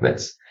 Like,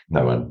 that's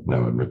no one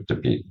would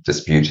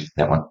dispute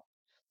that one.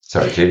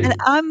 Sorry, Judy.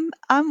 And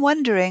I'm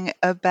wondering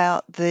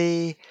about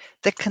the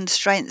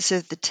constraints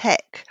of the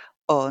tech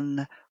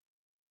on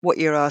what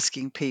you're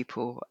asking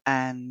people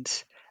and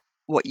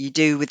what you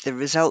do with the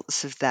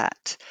results of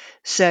that.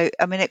 So,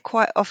 I mean, it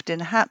quite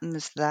often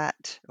happens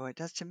that, or it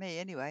does to me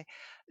anyway,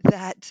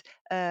 that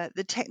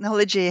the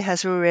technology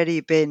has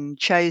already been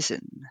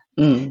chosen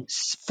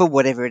for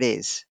whatever it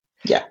is.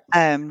 Yeah.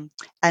 And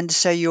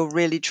so you're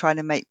really trying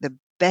to make the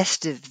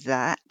best of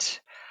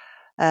that.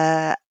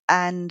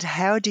 And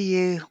how do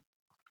you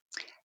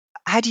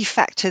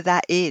factor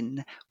that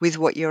in with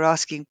what you're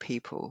asking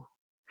people?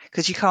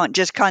 Because you can't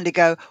just kind of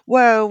go,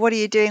 well, what are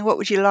you doing? What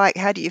would you like?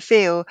 How do you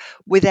feel?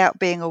 Without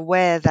being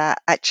aware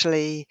that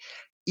actually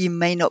you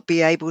may not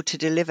be able to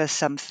deliver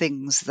some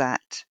things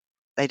that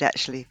they'd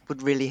actually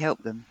would really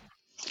help them.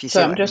 If you see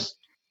So what I mean.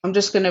 I'm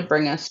just going to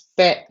bring us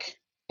back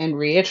and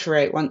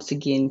reiterate once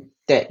again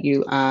that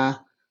you are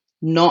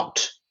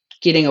not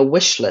getting a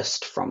wish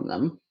list from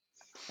them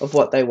of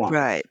what they want.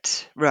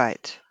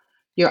 Right.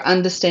 You're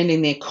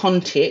understanding their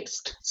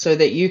context so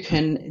that you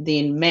can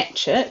then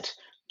match it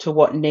to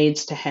what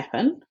needs to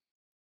happen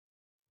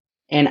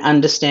and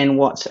understand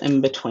what's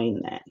in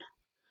between that.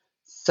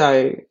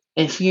 So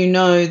if you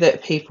know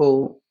that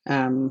people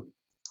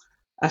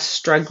are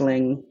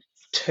struggling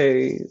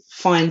to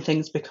find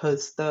things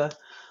because the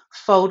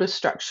folder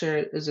structure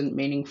isn't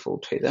meaningful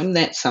to them,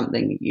 that's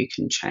something you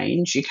can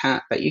change. You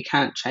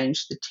can't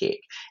change the tech.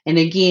 And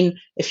again,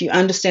 if you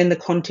understand the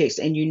context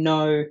and you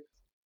know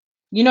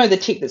the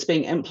tech that's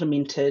being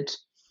implemented,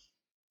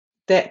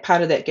 that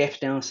part of that gap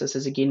analysis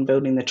is again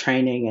building the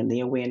training and the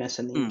awareness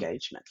and the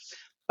engagement.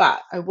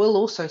 But I will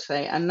also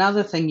say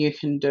another thing you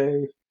can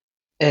do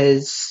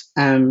is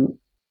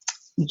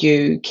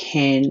you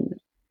can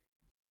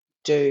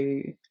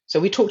do. So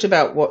we talked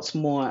about what's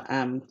more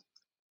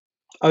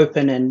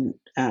open and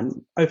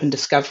open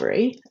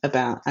discovery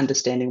about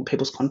understanding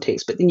people's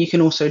context, but then you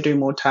can also do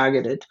more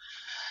targeted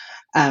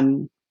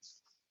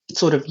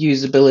sort of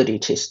usability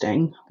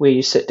testing where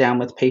you sit down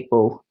with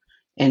people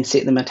and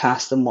set them a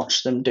task and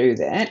watch them do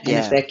that. And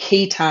if they're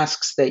key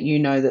tasks that you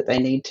know that they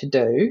need to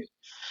do,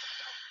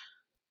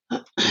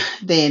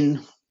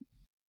 then,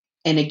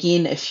 and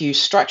again, if you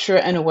structure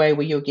it in a way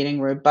where you're getting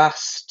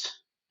robust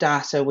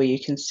data where you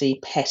can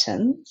see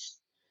patterns,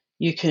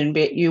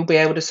 you'll be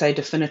able to say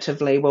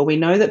definitively, well, we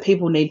know that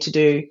people need to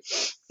do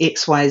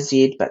X, Y,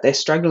 Z, but they're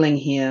struggling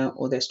here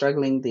or they're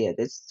struggling there.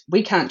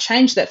 We can't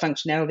change that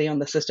functionality on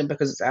the system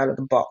because it's out of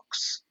the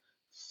box.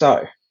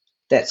 So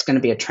that's going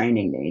to be a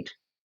training need.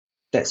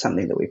 that's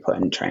something that we put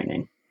in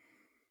training,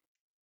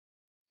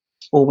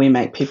 or we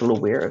make people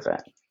aware of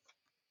it.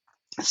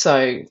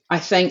 So I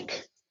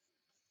think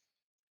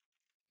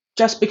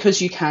just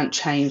because you can't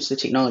change the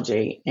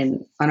technology,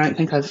 and I don't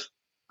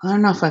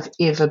know if I've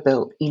ever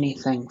built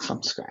anything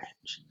from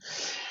scratch.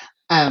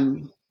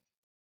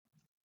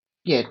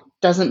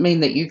 Doesn't mean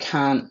that you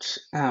can't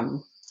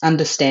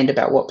understand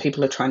about what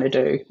people are trying to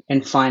do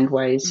and find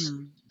ways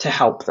to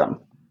help them.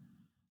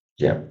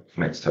 Yeah,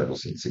 makes total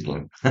sense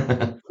again.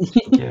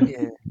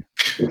 Yeah.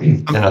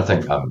 And I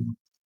think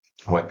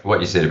what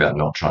you said about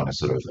not trying to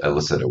sort of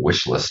elicit a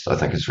wish list, I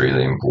think is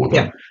really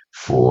important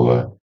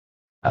for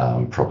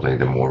probably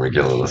the more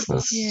regular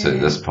listeners to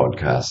this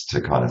podcast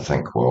to kind of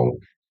think, well,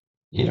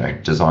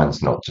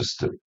 design's not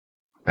just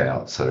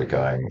about sort of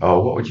going,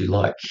 oh, what would you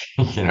like?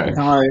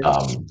 No.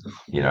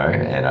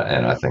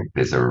 And I think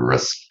there's a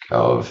risk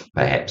of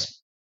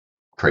perhaps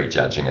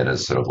prejudging it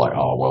as sort of like,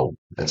 oh, well,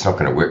 it's not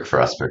going to work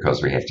for us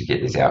because we have to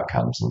get these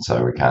outcomes. And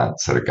so we can't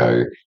sort of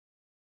go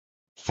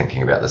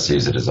thinking about this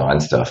user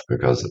design stuff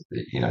because,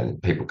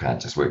 people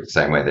can't just work the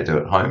same way they do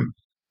at home.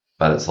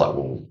 But it's like,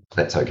 well,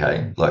 that's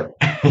okay. Like,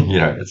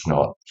 it's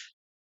not,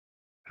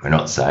 we're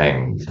not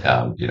saying,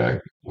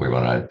 we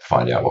want to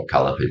find out what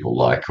color people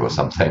like or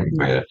something.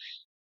 We're,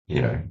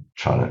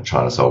 trying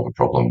to solve a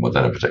problem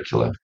within a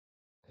particular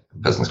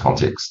business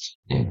context.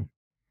 Yeah.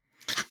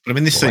 But I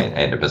mean,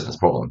 and a business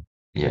problem.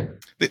 Yeah.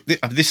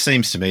 This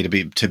seems to me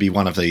to be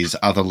one of these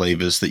other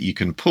levers that you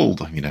can pull.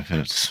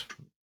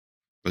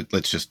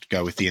 Let's just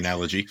go with the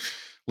analogy,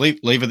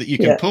 lever that you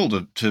can pull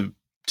to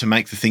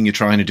make the thing you're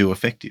trying to do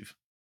effective.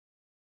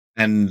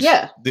 And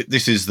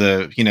this is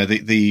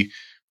the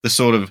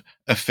sort of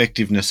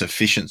effectiveness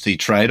efficiency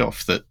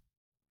trade-off that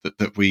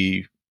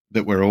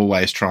we're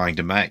always trying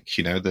to make.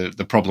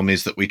 The problem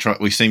is that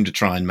we seem to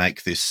try and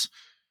make this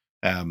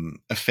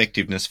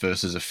effectiveness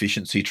versus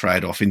efficiency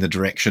trade-off in the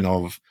direction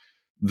of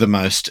the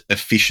most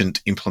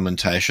efficient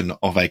implementation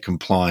of a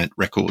compliant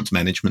records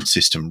management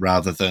system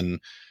rather than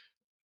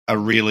a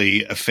really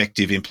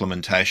effective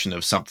implementation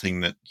of something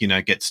that,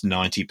 gets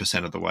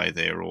 90% of the way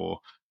there or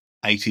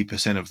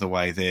 80% of the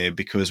way there,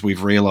 because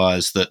we've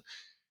realized that,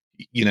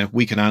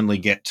 we can only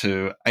get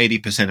to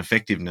 80%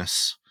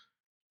 effectiveness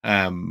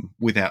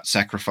without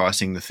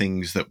sacrificing the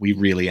things that we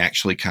really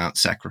actually can't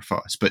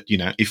sacrifice. But,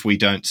 if we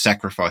don't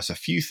sacrifice a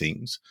few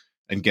things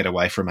and get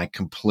away from a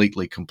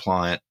completely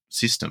compliant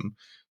system,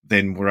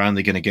 then we're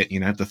only going to get,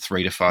 the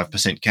 3 to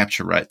 5%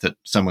 capture rate that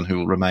someone who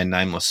will remain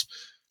nameless,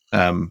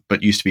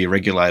 but used to be a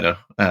regulator,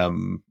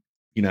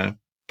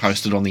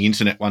 posted on the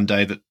internet one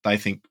day that they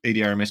think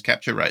EDRMS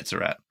capture rates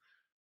are at.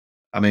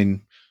 I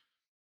mean,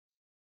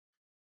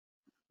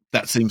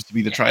 that seems to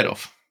be the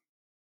trade-off.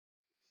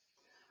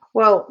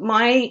 Well,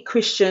 my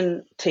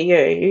question to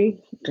you,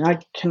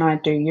 can I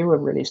do you a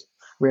really,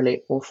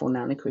 really awful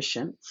nanny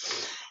question?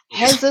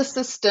 Has a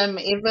system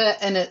ever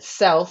in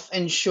itself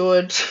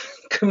ensured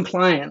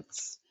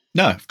compliance?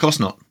 No, of course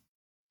not.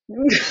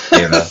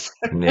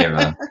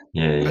 Never.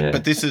 Yeah.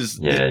 But this is,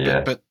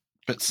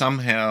 but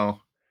somehow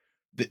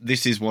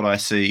this is what I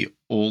see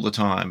all the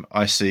time.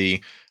 I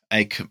see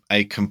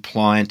a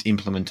compliant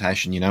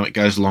implementation. It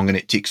goes along and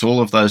it ticks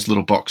all of those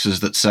little boxes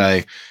that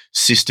say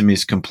system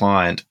is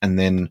compliant, and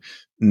then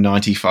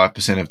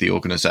 95% of the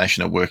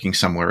organization are working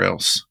somewhere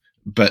else.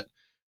 But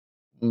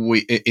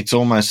it's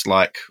almost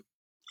like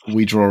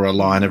we draw a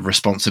line of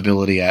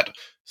responsibility at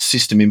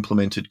system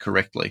implemented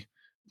correctly,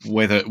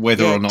 whether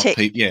or not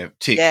people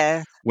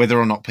whether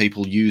or not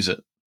people use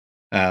it.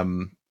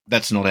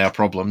 That's not our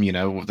problem.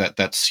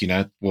 That's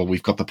well,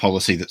 we've got the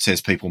policy that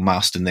says people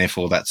must, and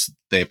therefore that's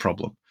their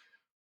problem.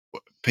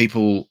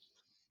 People,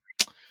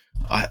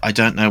 I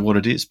don't know what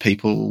it is.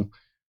 People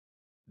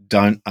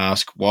don't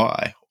ask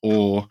why,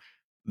 or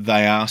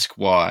they ask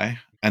why,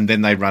 and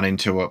then they run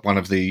into one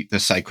of the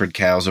sacred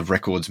cows of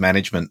records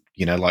management,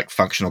 like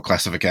functional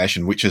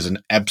classification, which is an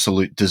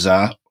absolute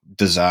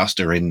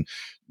disaster in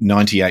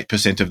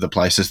 98% of the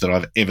places that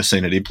I've ever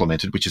seen it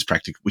implemented, which is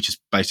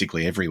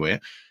basically everywhere.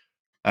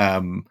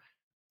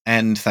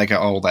 And they go,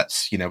 oh,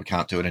 that's, we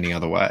can't do it any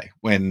other way.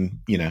 When,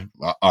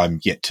 I'm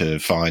yet to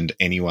find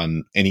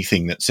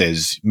anything that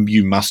says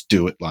you must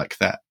do it like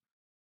that.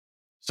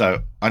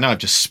 So I know I've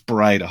just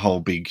sprayed a whole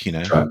big,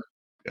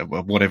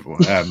 whatever,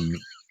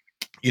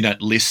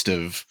 list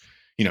of,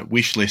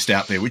 wish list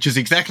out there, which is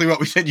exactly what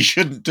we said you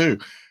shouldn't do.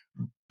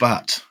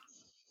 But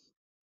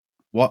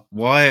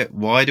why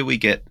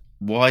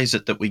is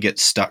it that we get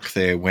stuck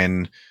there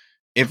when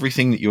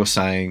everything that you're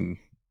saying,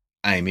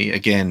 Amy,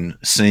 again,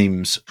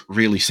 seems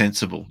really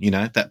sensible?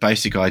 That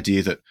basic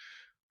idea that,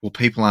 well,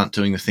 people aren't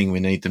doing the thing we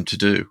need them to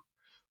do.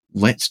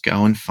 Let's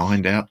go and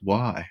find out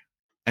why.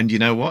 And you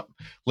know what?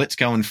 Let's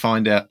go and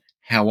find out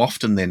how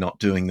often they're not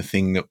doing the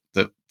thing that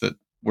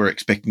we're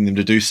expecting them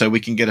to do, so we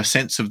can get a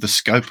sense of the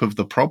scope of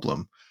the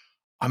problem.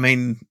 I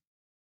mean,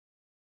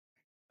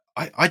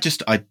 I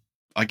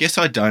guess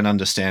I don't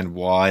understand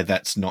why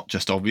that's not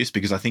just obvious,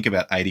 because I think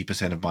about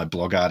 80% of my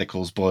blog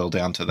articles boil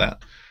down to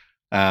that.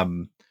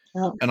 And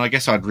I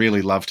guess I'd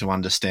really love to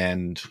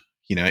understand,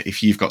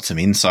 if you've got some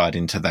insight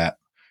into that,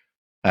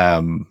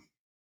 And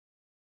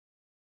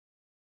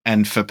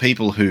for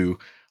people who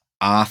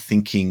are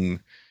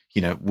thinking,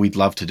 we'd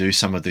love to do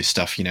some of this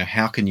stuff,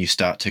 how can you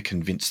start to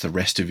convince the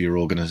rest of your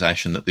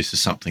organization that this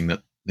is something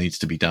that needs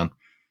to be done?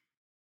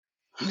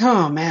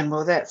 Oh man,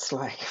 well that's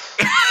like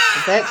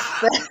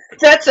that's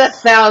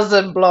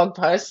 1,000 blog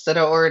posts that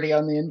are already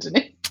on the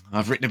internet.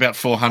 I've written about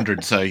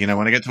 400, so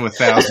when I get to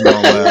 1,000,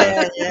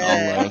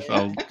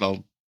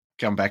 I'll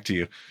come back to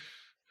you.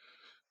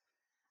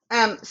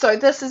 So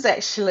this is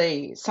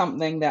actually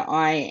something that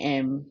I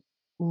am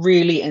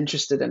really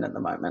interested in at the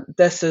moment.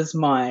 This is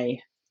my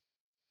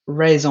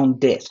raison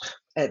d'etre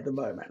at the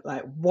moment.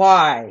 Like,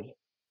 why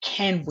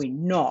can we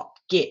not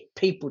get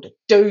people to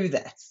do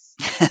this?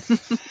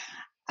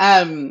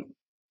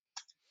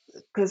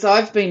 Because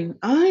I've been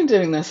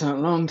doing this a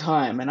long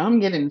time, and I'm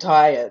getting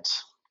tired.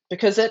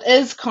 Because it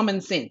is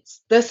common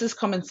sense. This is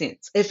common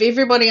sense. If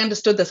everybody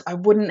understood this, I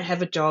wouldn't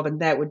have a job,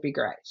 and that would be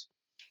great.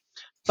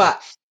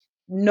 But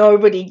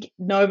nobody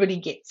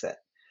gets it.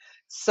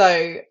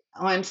 So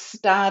I'm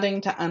starting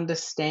to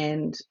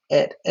understand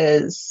it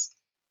is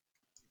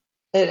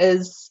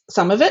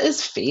some of it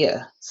is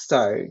fear.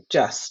 So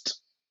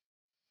just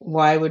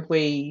why would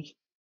we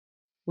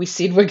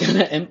said we're going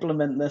to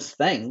implement this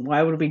thing.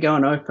 Why would we go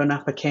and open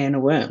up a can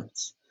of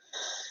worms?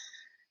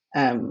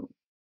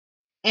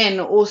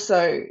 And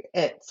also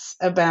it's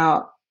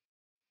about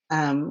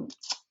the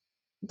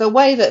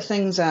way that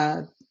things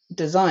are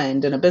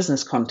designed in a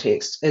business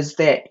context is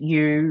that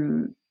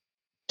you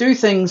do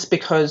things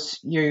because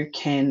you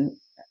can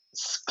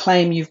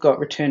claim you've got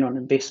return on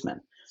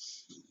investment.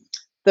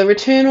 The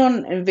return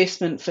on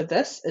investment for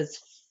this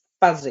is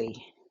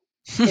fuzzy.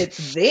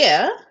 It's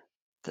there,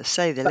 to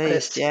say the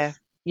least, yeah.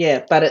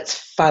 Yeah, but it's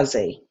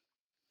fuzzy.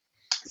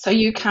 So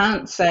you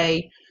can't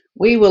say,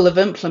 we will have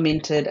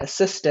implemented a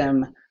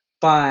system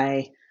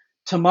by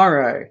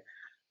tomorrow,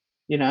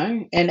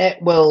 and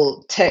it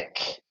will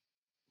tick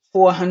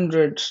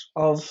 400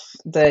 of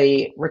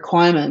the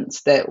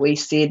requirements that we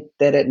said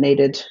that it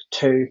needed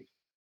to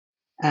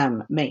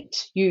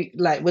meet. You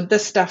like with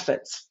this stuff,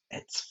 it's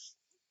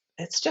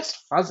just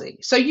fuzzy.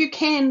 So you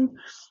can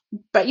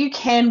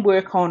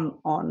work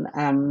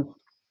on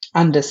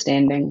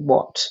understanding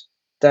what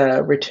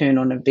the return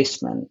on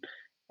investment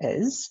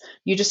is.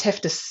 You just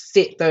have to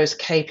set those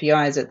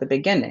KPIs at the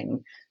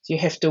beginning. So you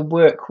have to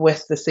work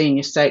with the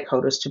senior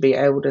stakeholders to be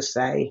able to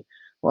say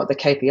what the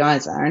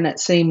KPIs are. And it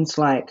seems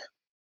like,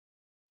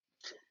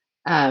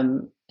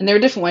 and there are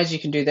different ways you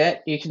can do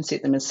that. You can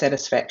set them as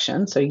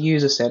satisfaction, so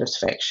user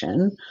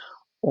satisfaction,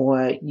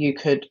 or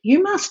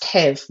you must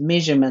have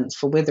measurements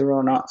for whether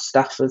or not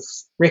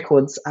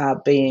records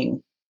are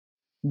being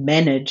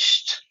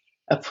managed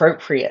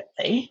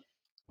appropriately.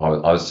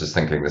 I was just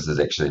thinking this is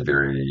actually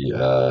very,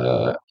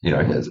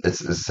 it's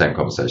the same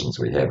conversations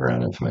we have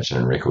around information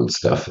and record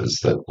stuff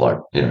is that, like,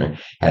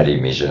 how do you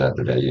measure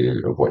the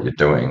value of what you're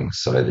doing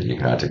so that you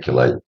can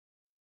articulate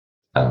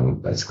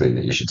basically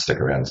that you should stick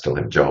around and still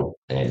have a job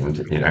and,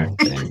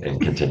 and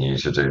continue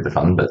to do the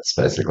fun bits,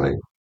 basically,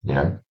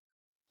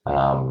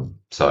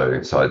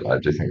 So I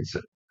do think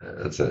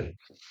it's a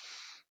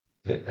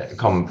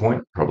common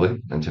point,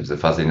 probably, in terms of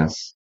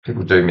fuzziness.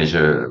 People do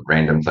measure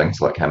random things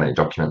like how many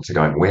documents are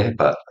going where,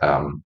 but I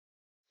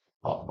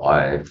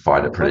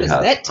find it pretty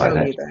hard to tie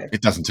that.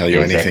 It doesn't tell you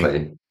anything.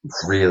 Exactly.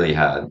 Really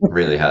hard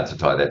to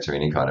tie that to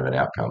any kind of an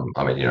outcome.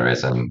 I mean,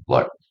 as in,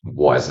 like,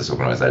 why is this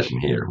organization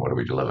here and what do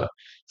we deliver?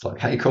 It's like,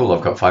 hey, cool,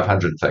 I've got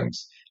 500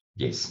 things.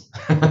 Yes.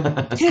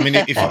 I mean,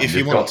 if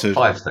you want to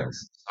 5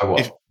 things, so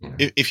what?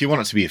 If you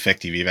want it to be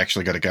effective, you've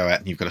actually got to go out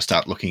and you've got to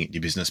start looking at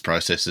your business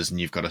processes and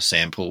you've got to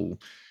sample.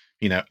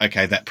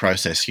 Okay, that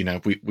process.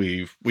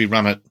 We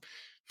run it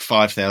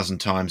 5,000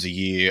 times a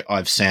year.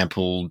 I've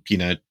sampled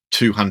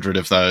 200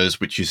 of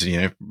those, which is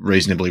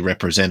reasonably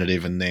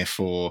representative, and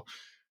therefore.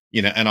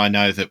 And I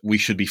know that we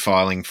should be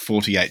filing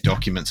 48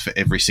 documents for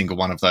every single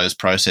one of those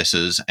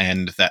processes,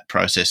 and that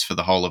process for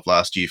the whole of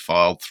last year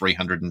filed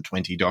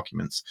 320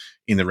 documents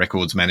in the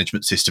records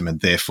management system,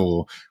 and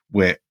therefore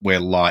we're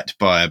light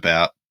by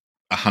about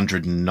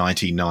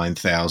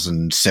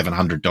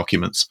 199,700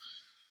 documents.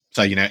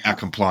 So our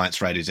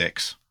compliance rate is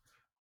X,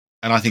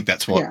 and I think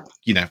that's what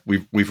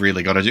we've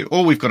really got to do.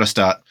 Or we've got to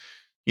start.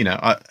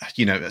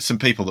 Some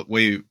people that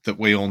we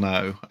all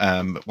know,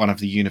 one of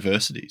the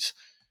universities.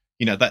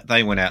 That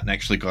they went out and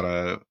actually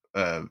got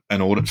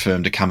an audit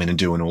firm to come in and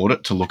do an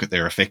audit to look at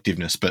their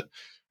effectiveness,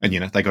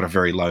 and they got a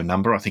very low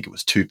number. I think it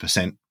was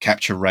 2%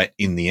 capture rate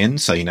in the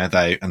end. So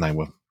they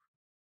were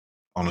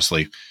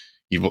honestly,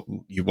 you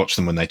watch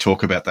them when they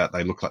talk about that,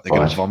 they look like they're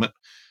going to vomit.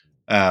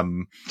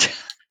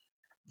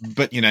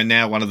 But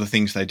now one of the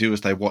things they do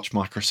is they watch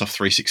Microsoft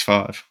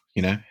 365.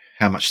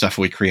 How much stuff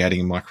are we creating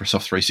in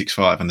Microsoft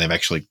 365, and they've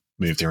actually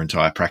moved their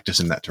entire practice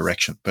in that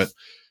direction. But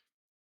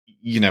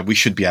we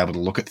should be able to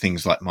look at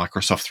things like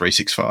Microsoft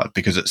 365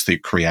 because it's the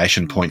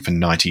creation point for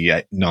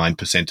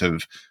 99%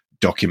 of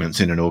documents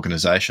in an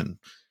organization,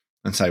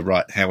 and say,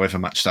 right, however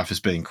much stuff is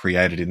being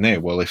created in there,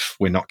 well, if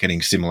we're not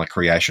getting similar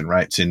creation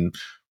rates in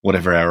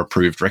whatever our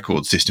approved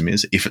record system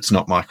is, if it's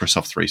not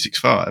Microsoft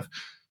 365,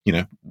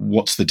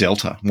 what's the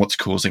delta, what's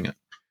causing it.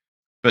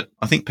 But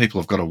I think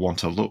people have got to want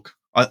to look.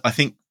 I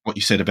think what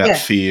you said about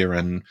fear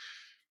and,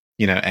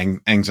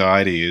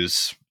 anxiety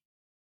is,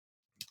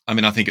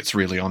 I think it's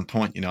really on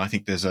point. I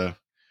think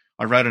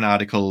I wrote an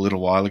article a little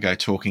while ago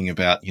talking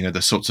about,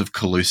 the sorts of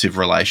collusive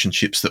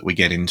relationships that we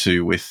get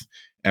into with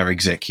our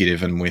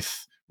executive and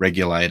with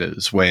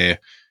regulators where,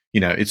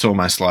 it's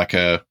almost like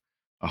oh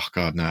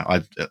God, no,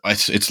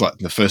 it's like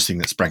the first thing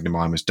that sprang to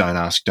mind was don't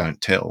ask, don't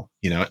tell.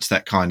 It's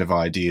that kind of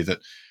idea that,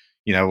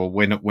 well,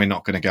 we're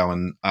not going to go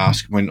and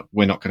ask,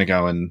 we're not going to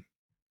go and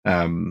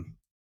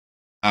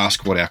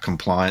ask what our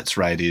compliance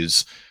rate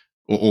is,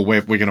 or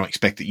we're going to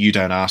expect that you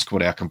don't ask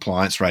what our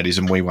compliance rate is,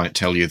 and we won't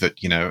tell you that,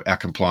 our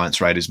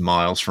compliance rate is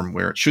miles from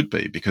where it should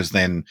be, because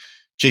then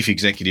chief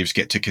executives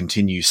get to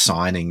continue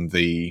signing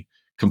the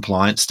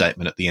compliance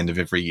statement at the end of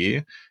every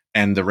year,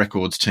 and the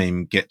records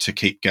team get to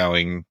keep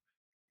going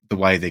the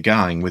way they're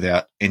going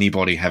without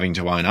anybody having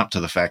to own up to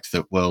the fact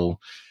that, well,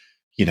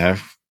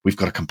 we've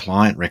got a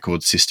compliant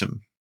record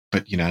system,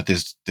 but,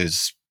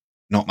 there's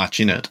not much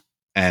in it.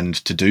 And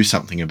to do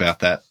something about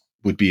that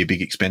would be a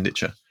big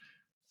expenditure.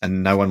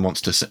 And no one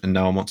wants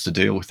to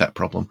deal with that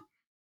problem.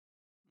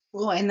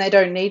 Well, and they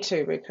don't need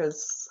to,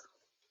 because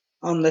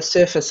on the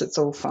surface it's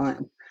all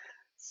fine.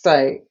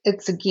 So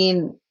it's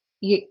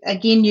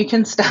you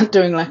can start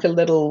doing like a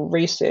little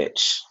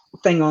research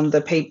thing on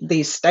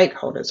these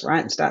stakeholders, right?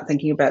 And start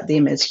thinking about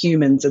them as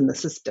humans in the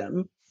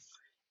system,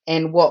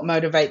 and what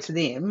motivates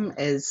them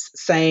is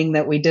saying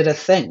that we did a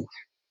thing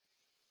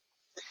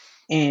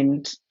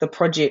and the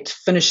project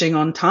finishing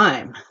on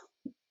time.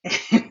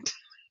 And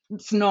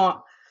it's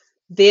not,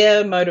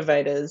 their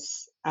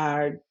motivators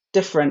are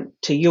different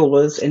to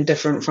yours and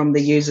different from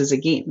the users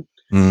again.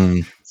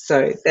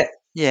 So that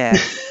yeah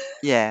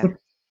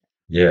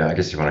I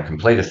guess you want to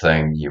complete a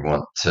thing, you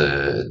want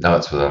to know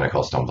it's within a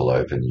cost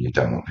envelope, and you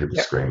don't want people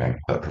screaming,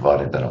 but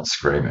provided they're not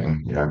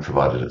screaming,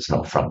 provided it's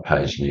not front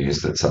page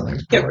news that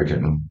something's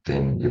broken,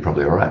 then you're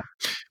probably all right.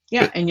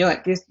 And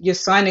you're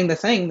signing the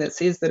thing that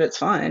says that it's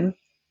fine.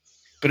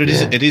 But it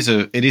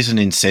is an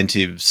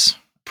incentives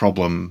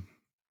problem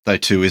though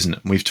too, isn't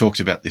it? We've talked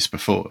about this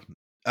before.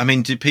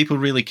 Do people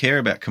really care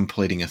about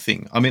completing a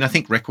thing? I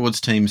think records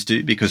teams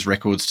do, because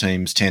records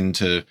teams tend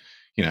to,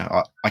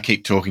 I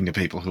keep talking to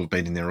people who have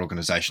been in their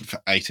organisation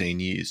for 18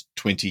 years,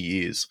 20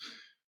 years.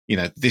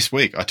 This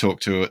week I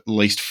talked to at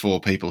least 4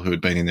 people who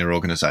had been in their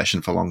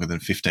organisation for longer than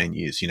 15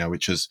 years,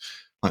 which is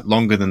like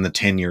longer than the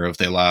tenure of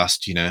their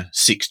last,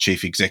 6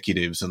 chief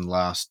executives and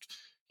last,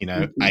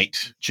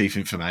 8 chief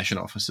information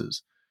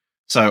officers.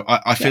 So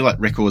I feel like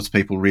records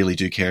people really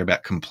do care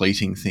about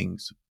completing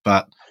things,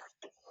 but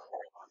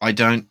I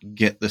don't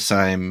get the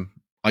same.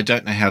 I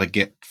don't know how to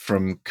get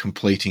from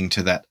completing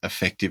to that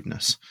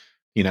effectiveness,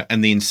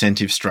 and the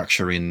incentive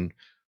structure in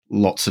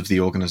lots of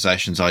the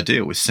organizations I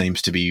deal with seems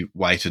to be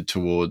weighted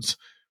towards,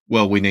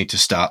 well, we need to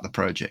start the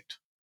project,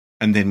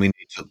 and then we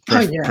need to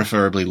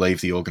preferably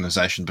leave the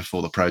organization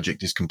before the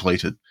project is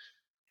completed.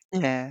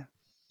 Yeah.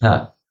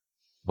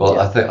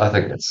 Well, I think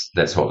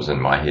that's what was in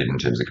my head in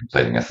terms of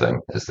completing a thing,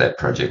 is that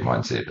project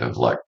mindset of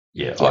like,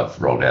 I've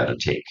rolled out a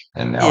tech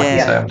and now I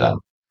can say I'm done.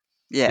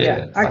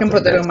 I can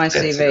put that on my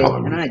CV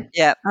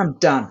and I'm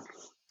done.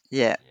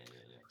 Yeah.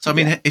 So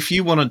if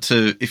you wanted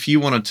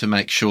to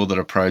make sure that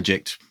a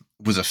project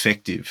was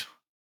effective,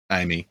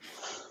 Amy,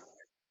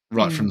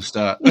 right from the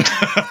start, we've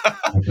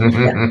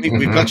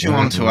got you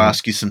on to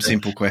ask you some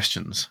simple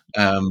questions.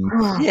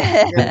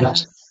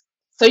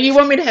 So you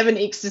want me to have an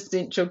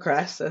existential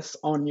crisis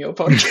on your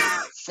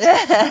podcast?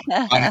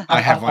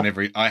 I have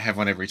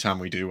one every time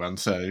we do one,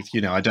 so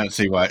I don't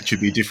see why it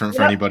should be different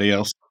for anybody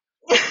else.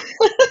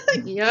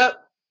 Yep.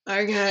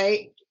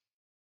 Okay.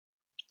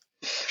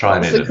 Try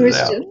and edit it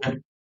out.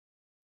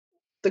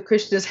 The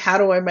question is, how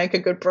do I make a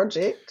good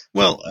project?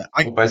 Well,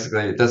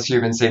 basically, does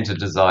human centered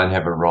design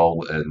have a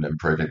role in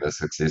improving the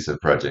success of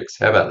projects?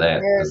 How about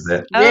that?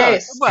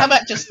 Yes. How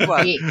about just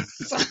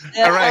yes?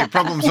 Hooray,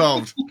 problem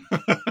solved.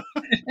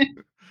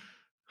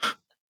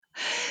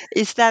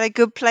 Is that a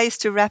good place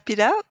to wrap it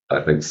up? I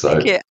think so.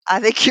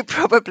 I think it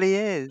probably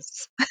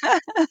is.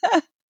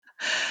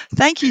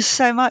 Thank you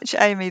so much,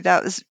 Amy.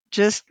 That was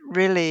just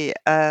really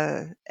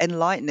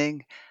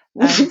enlightening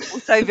and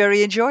also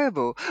very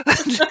enjoyable.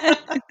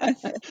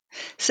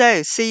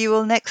 So, see you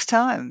all next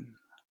time.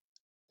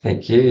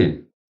 Thank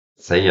you.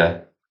 See ya.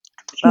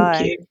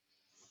 Bye.